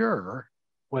sure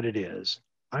what it is,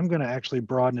 I'm going to actually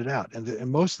broaden it out.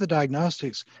 And most of the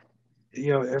diagnostics,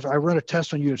 if I run a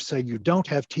test on you and say you don't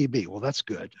have TB, well, that's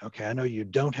good. Okay, I know you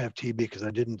don't have TB because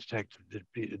I didn't detect the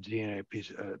DNA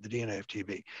of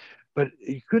TB. But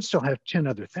you could still have 10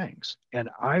 other things. And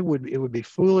it would be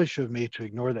foolish of me to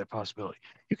ignore that possibility.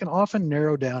 You can often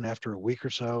narrow down after a week or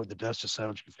so, the dust has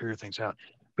settled, you can figure things out.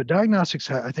 But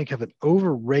diagnostics, I think, have an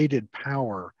overrated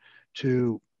power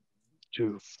to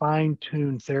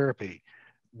fine-tune therapy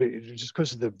just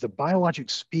because of the biologic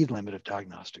speed limit of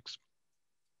diagnostics.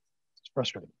 It's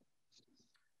frustrating.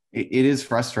 It is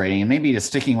frustrating. And maybe just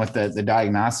sticking with the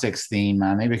diagnostics theme,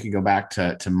 maybe we could go back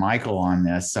to Michael on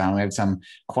this. We have some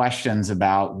questions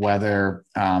about whether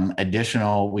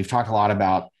we've talked a lot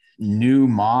about new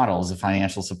models of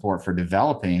financial support for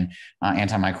developing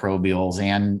antimicrobials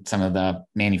and some of the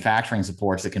manufacturing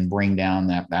supports that can bring down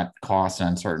that cost and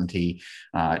uncertainty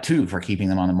too for keeping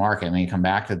them on the market. And we come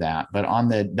back to that. But on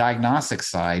the diagnostic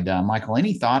side, Michael,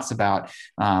 any thoughts about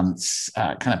kind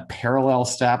of parallel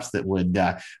steps that would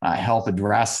help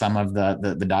address some of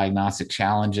the diagnostic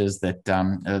challenges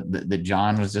that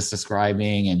John was just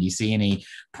describing? And do you see any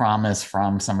promise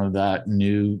from some of the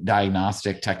new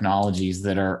diagnostic technologies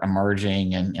that are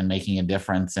emerging and making a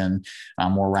difference in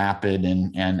more rapid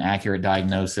and accurate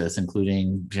diagnosis,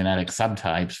 including genetic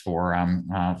subtypes for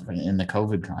in the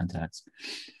COVID context?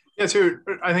 Yeah, so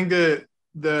I think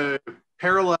the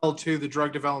parallel to the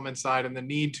drug development side and the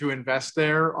need to invest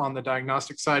there on the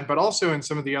diagnostic side, but also in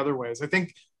some of the other ways, I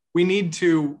think we need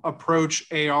to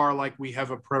approach AR like we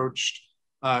have approached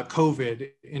COVID,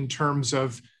 in terms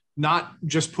of not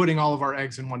just putting all of our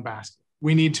eggs in one basket.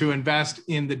 We need to invest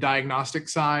in the diagnostic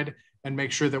side and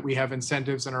make sure that we have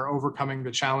incentives and are overcoming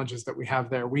the challenges that we have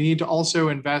there. We need to also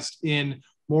invest in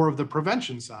more of the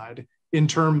prevention side in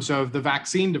terms of the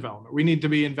vaccine development. We need to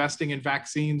be investing in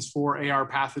vaccines for AR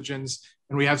pathogens.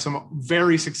 And we have some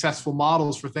very successful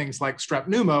models for things like strep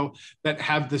pneumo that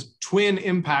have this twin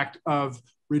impact of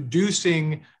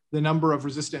reducing the number of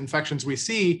resistant infections we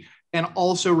see and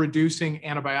also reducing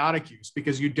antibiotic use,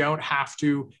 because you don't have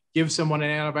to give someone an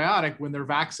antibiotic when they're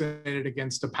vaccinated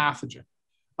against a pathogen.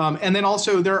 And then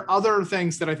also there are other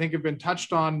things that I think have been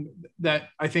touched on that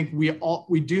I think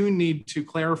we do need to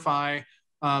clarify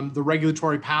the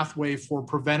regulatory pathway for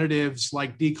preventatives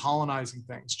like decolonizing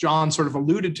things. John sort of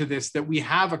alluded to this, that we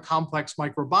have a complex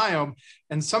microbiome,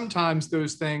 and sometimes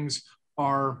those things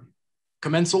are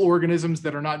commensal organisms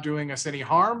that are not doing us any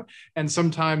harm, and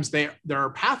sometimes there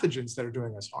are pathogens that are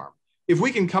doing us harm. if we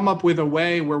can come up with a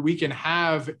way where we can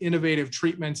have innovative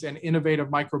treatments and innovative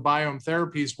microbiome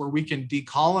therapies where we can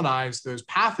decolonize those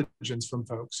pathogens from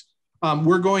folks,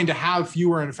 we're going to have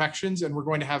fewer infections, and we're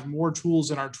going to have more tools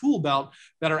in our tool belt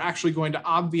that are actually going to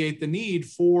obviate the need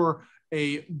for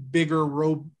a bigger,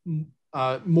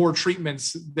 more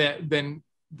treatments than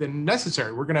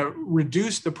necessary. We're going to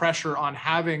reduce the pressure on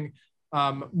having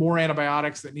more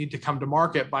antibiotics that need to come to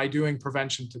market by doing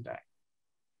prevention today.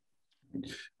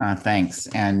 Thanks.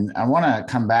 And I want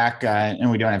to come back,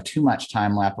 and we don't have too much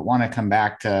time left, but want to come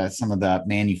back to some of the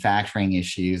manufacturing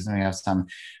issues. And we have some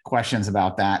questions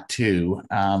about that too.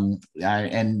 And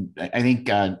I think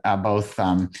both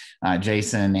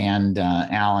Jason and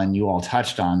Alan, you all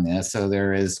touched on this. So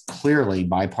there is clearly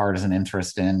bipartisan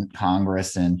interest in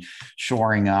Congress in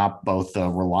shoring up both the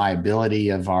reliability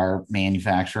of our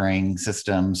manufacturing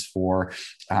systems for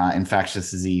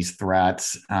infectious disease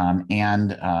threats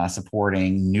and supporting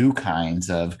new kinds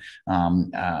of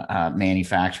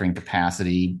manufacturing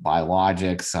capacity,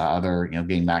 biologics, other,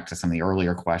 getting back to some of the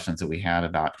earlier questions that we had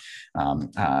about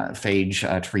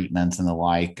phage treatments and the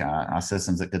like,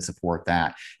 systems that could support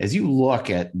that. As you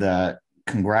look at the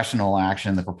congressional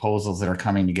action, the proposals that are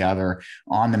coming together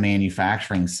on the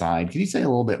manufacturing side, could you say a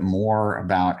little bit more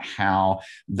about how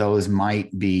those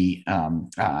might be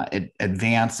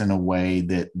advanced in a way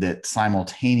that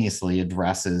simultaneously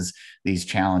addresses these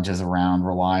challenges around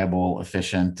reliable,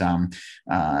 efficient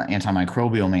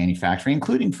antimicrobial manufacturing,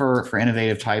 including for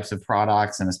innovative types of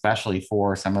products, and especially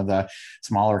for some of the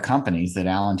smaller companies that,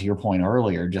 Alan, to your point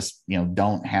earlier, just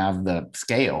don't have the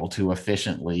scale to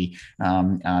efficiently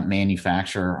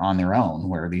manufacture on their own,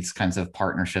 where these kinds of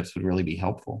partnerships would really be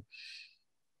helpful?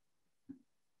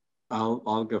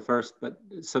 I'll go first, but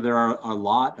so there are a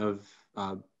lot of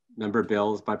member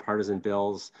bills, bipartisan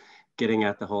bills, getting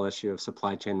at the whole issue of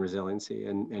supply chain resiliency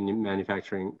and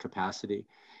manufacturing capacity.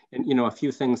 And a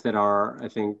few things that are, I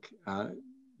think,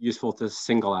 useful to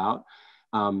single out.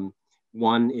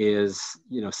 One is,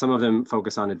 some of them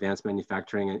focus on advanced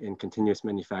manufacturing and continuous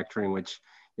manufacturing, which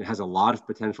it has a lot of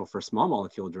potential for small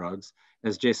molecule drugs.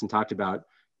 As Jason talked about,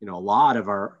 a lot of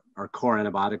our core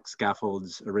antibiotic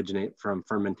scaffolds originate from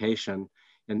fermentation,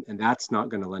 and that's not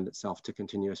going to lend itself to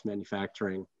continuous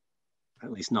manufacturing,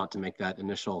 at least not to make that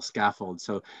initial scaffold.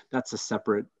 So that's a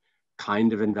separate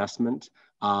kind of investment.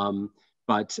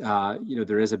 But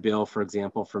there is a bill, for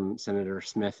example, from Senator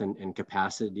Smith and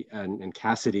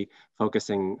Cassidy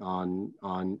focusing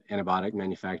on antibiotic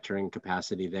manufacturing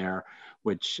capacity there,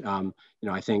 which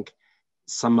I think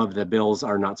some of the bills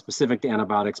are not specific to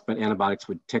antibiotics, but antibiotics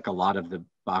would tick a lot of the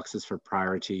boxes for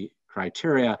priority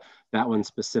criteria. That one's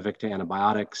specific to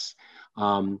antibiotics.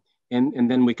 And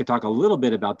then we could talk a little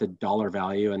bit about the dollar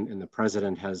value, and the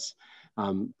president has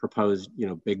proposed,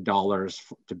 big dollars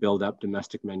to build up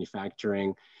domestic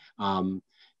manufacturing, to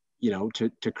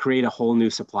create a whole new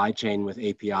supply chain with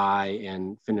API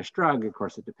and finished drug. Of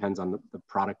course, it depends on the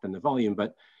product and the volume,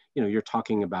 but you're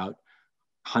talking about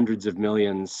hundreds of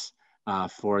millions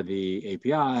for the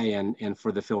API and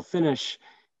for the fill finish,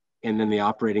 and then the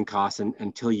operating costs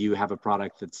until you have a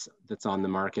product that's on the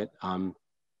market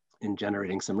and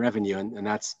generating some revenue, and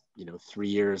that's 3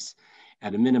 years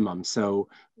at a minimum. So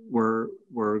we're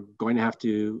going to have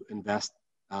to invest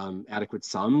adequate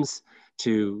sums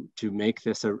to make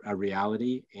this a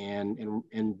reality, and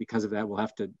because of that, we'll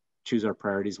have to choose our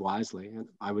priorities wisely. And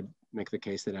I would make the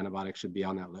case that antibiotics should be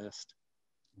on that list.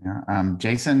 Yeah.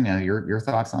 Jason, your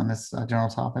thoughts on this general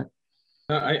topic?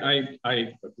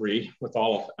 I agree with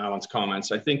all of Alan's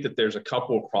comments. I think that there's a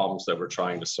couple of problems that we're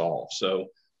trying to solve. So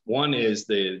one is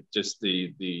the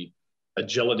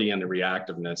agility and the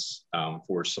reactiveness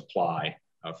for supply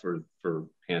for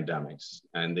pandemics.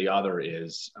 And the other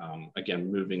is,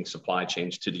 again, moving supply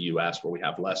chains to the US where we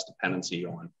have less dependency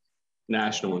on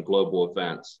national and global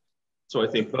events. So I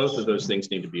think both of those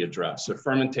things need to be addressed. So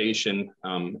fermentation,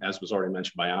 as was already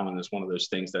mentioned by Alan, is one of those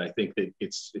things that I think that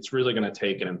it's really going to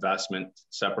take an investment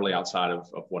separately outside of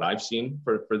what I've seen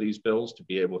for these bills to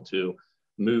be able to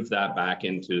move that back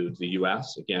into the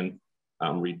US, again,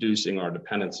 reducing our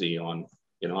dependency on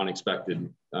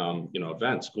unexpected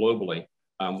events globally.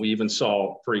 We even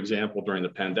saw, for example, during the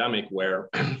pandemic where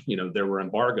there were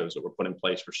embargoes that were put in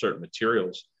place for certain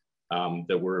materials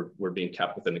that were being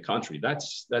kept within the country.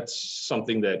 That's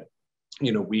something that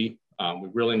we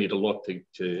really need to look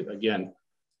to again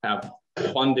have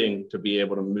funding to be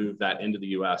able to move that into the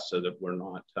U.S. so that we're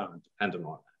not dependent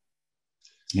on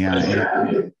that.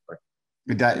 Yeah.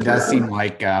 It does seem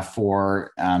like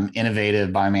for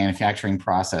innovative biomanufacturing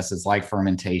processes like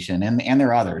fermentation, and there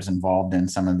are others involved in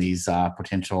some of these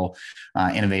potential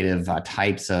innovative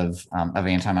types of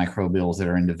antimicrobials that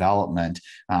are in development,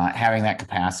 having that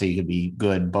capacity could be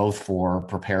good both for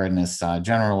preparedness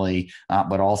generally,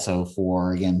 but also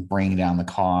for, again, bringing down the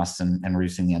costs and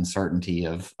reducing the uncertainty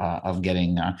of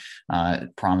getting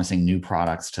promising new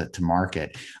products to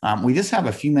market. We just have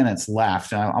a few minutes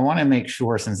left. I want to make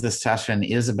sure, since this session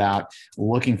is about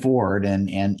looking forward and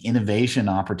innovation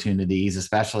opportunities,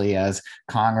 especially as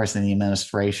Congress and the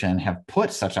administration have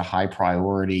put such a high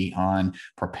priority on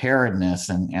preparedness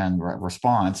and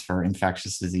response for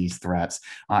infectious disease threats.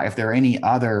 If there are any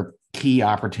other key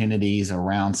opportunities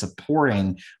around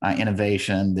supporting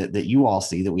innovation that you all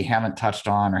see that we haven't touched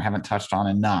on or haven't touched on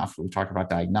enough. We've talked about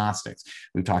diagnostics.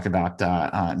 We've talked about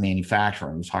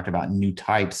manufacturing. We've talked about new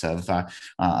types of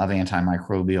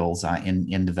antimicrobials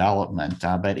in development.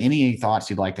 But any thoughts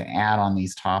you'd like to add on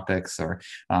these topics or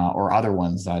other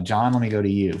ones? John, let me go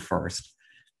to you first.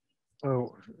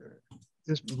 So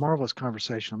this marvelous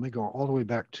conversation, let me go all the way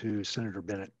back to Senator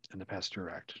Bennett and the Pasteur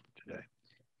Act today.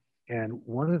 And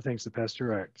one of the things the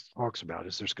Pasteur Act talks about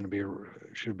is there's going to be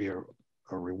should be a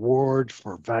reward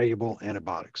for valuable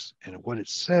antibiotics. And what it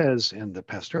says in the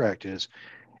Pasteur Act is,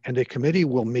 and the committee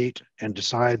will meet and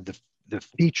decide the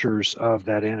features of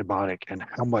that antibiotic and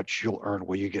how much you'll earn.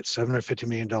 Will you get $750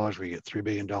 million? Will you get $3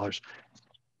 billion?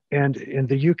 And in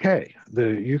the UK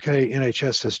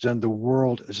NHS has done the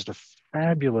world just a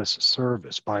fabulous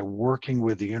service by working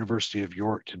with the University of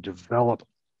York to develop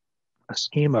a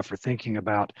schema for thinking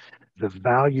about the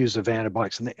values of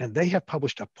antibiotics, and they have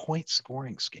published a point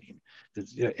scoring scheme,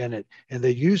 and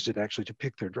they used it actually to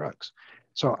pick their drugs.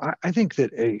 So I think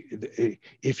that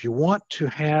if you want to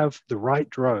have the right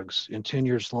drugs in 10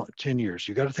 years,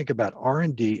 you got to think about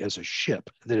R&D as a ship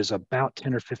that is about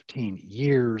 10 or 15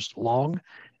 years long.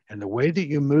 And the way that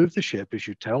you move the ship is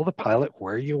you tell the pilot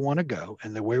where you want to go,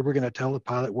 and the way we're going to tell the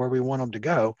pilot where we want them to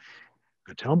go,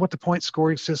 tell them what the point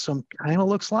scoring system kind of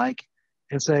looks like,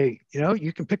 and say,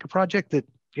 you can pick a project that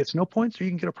gets no points, or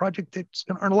you can get a project that's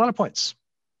going to earn a lot of points.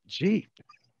 Gee,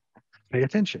 pay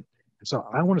attention. And so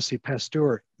I want to see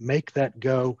Pasteur make that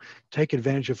go, take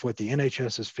advantage of what the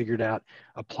NHS has figured out,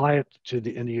 apply it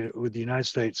to with the United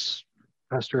States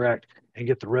Pasteur Act, and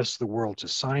get the rest of the world to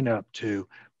sign up to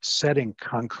setting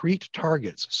concrete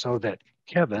targets so that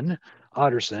Kevin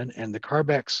Otterson and the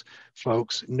Carbex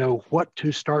folks know what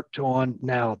to start on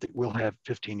now that we'll have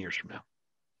 15 years from now.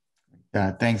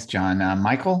 Thanks, John.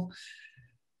 Michael?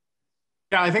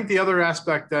 Yeah, I think the other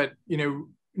aspect that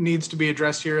needs to be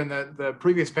addressed here, and the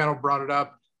previous panel brought it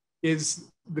up, is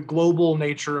the global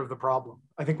nature of the problem.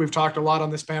 I think we've talked a lot on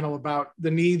this panel about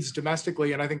the needs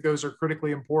domestically, and I think those are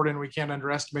critically important. We can't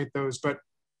underestimate those. But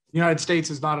the United States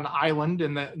is not an island,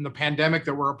 and the pandemic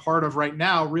that we're a part of right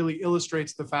now really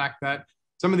illustrates the fact that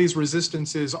some of these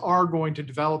resistances are going to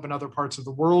develop in other parts of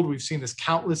the world. We've seen this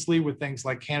countlessly with things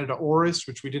like Candida auris,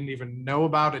 which we didn't even know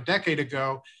about a decade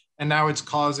ago. And now it's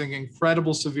causing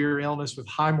incredible severe illness with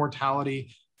high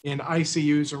mortality in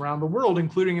ICUs around the world,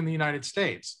 including in the United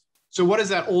States. So what does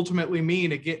that ultimately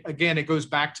mean? Again, it goes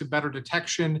back to better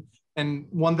detection. And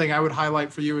one thing I would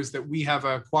highlight for you is that we have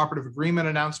a cooperative agreement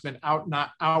announcement out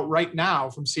right now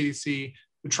from CDC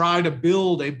to try to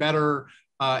build a better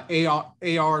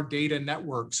AR data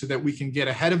network so that we can get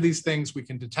ahead of these things, we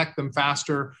can detect them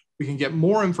faster, we can get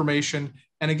more information,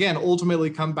 and again,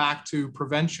 ultimately come back to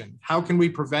prevention. How can we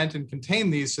prevent and contain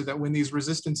these so that when these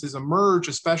resistances emerge,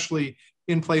 especially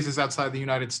in places outside the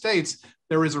United States,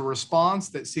 there is a response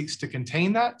that seeks to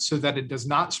contain that so that it does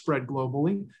not spread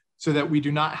globally, so that we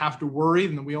do not have to worry,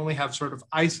 and that we only have sort of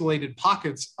isolated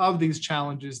pockets of these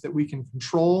challenges that we can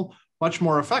control much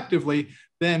more effectively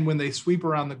than when they sweep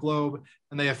around the globe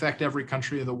and they affect every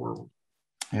country of the world.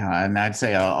 Yeah, and I'd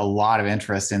say a lot of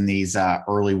interest in these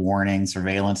early warning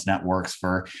surveillance networks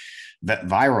for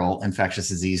viral infectious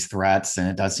disease threats, and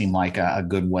it does seem like a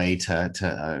good way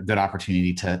a good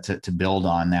opportunity to build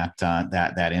on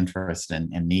that interest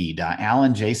and need.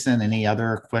 Alan, Jason, any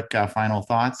other quick final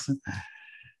thoughts?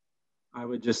 I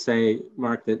would just say,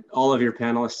 Mark, that all of your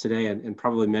panelists today and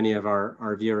probably many of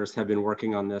our viewers have been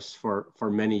working on this for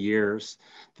many years.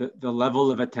 The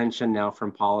level of attention now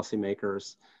from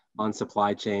policymakers on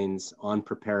supply chains, on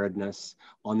preparedness,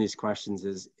 on these questions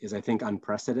is I think,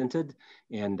 unprecedented,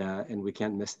 and we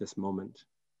can't miss this moment.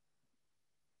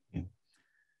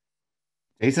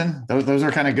 Jason, those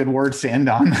are kind of good words to end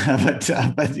on,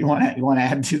 but you want to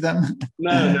add to them?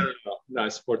 No, I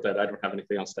support that. I don't have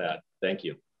anything else to add. Thank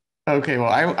you. Okay, well,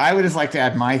 I would just like to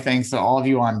add my thanks to all of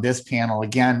you on this panel.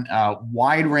 Again,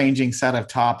 wide-ranging set of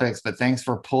topics, but thanks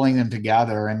for pulling them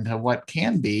together into what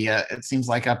can be, it seems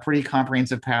like a pretty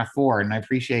comprehensive path forward. And I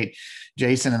appreciate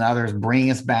Jason and others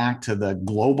bringing us back to the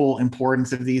global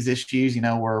importance of these issues. You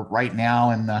know, we're right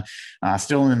now in the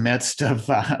still in the midst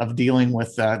of dealing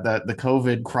with the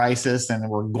COVID crisis, and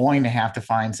we're going to have to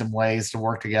find some ways to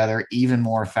work together even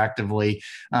more effectively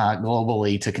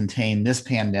globally to contain this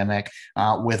pandemic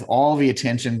with all the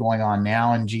attention going on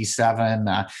now in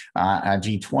G7,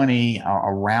 G20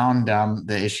 around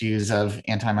the issues of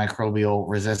antimicrobial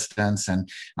resistance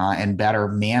and better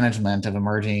management of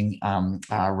emerging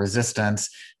resistance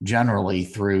generally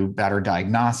through better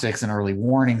diagnostics and early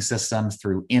warning systems,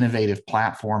 through innovative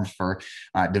platforms for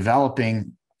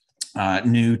developing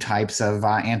new types of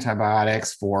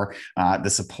antibiotics, for the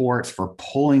supports for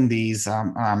pulling these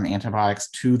antibiotics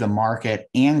to the market,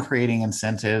 and creating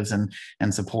incentives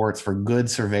and supports for good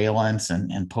surveillance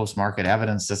and post-market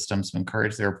evidence systems to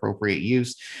encourage their appropriate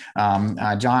use. John,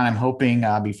 I'm hoping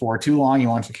before too long you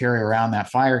want to carry around that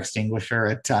fire extinguisher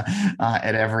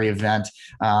at every event,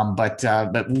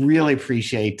 but really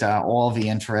appreciate all the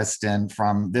interest and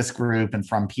from this group and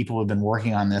from people who've been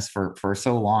working on this for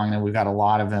so long, and we've got a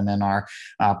lot of them in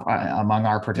among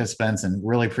our participants, and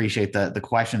really appreciate the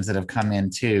questions that have come in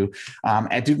too.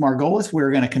 At Duke-Margolis, we're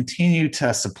going to continue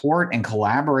to support and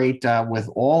collaborate with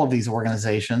all of these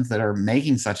organizations that are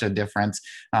making such a difference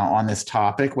on this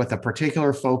topic, with a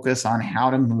particular focus on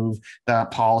how to move the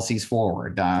policies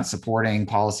forward, supporting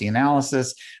policy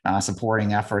analysis,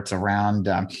 supporting efforts around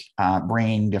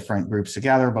bringing different groups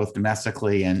together, both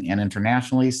domestically and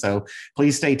internationally. So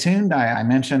please stay tuned. I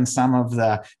mentioned some of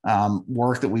the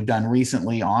work that we've done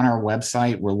recently on our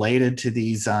website related to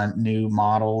these new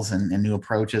models and new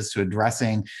approaches to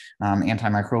addressing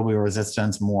antimicrobial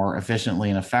resistance more efficiently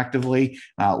and effectively.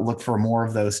 Look for more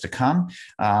of those to come.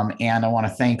 And I want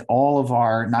to thank all of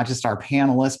our, not just our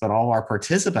panelists, but all of our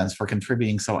participants for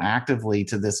contributing so actively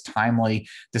to this timely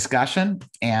discussion.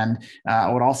 And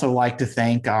I would also like to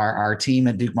thank our team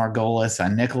at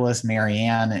Duke-Margolis, Nicholas,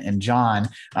 Marianne, and John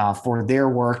for their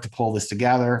work to pull this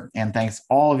together. And thanks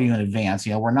all of you in advance.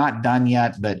 You know, we're not done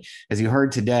yet, but as you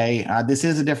heard today, this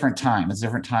is a different time. It's a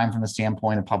different time from the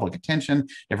standpoint of public attention,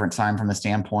 different time from the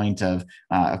standpoint of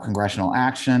congressional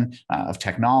action, of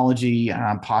technology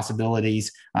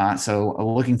possibilities. So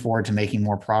looking forward to making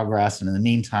more progress. And in the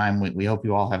meantime, we hope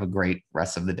you all have a great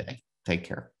rest of the day. Take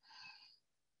care.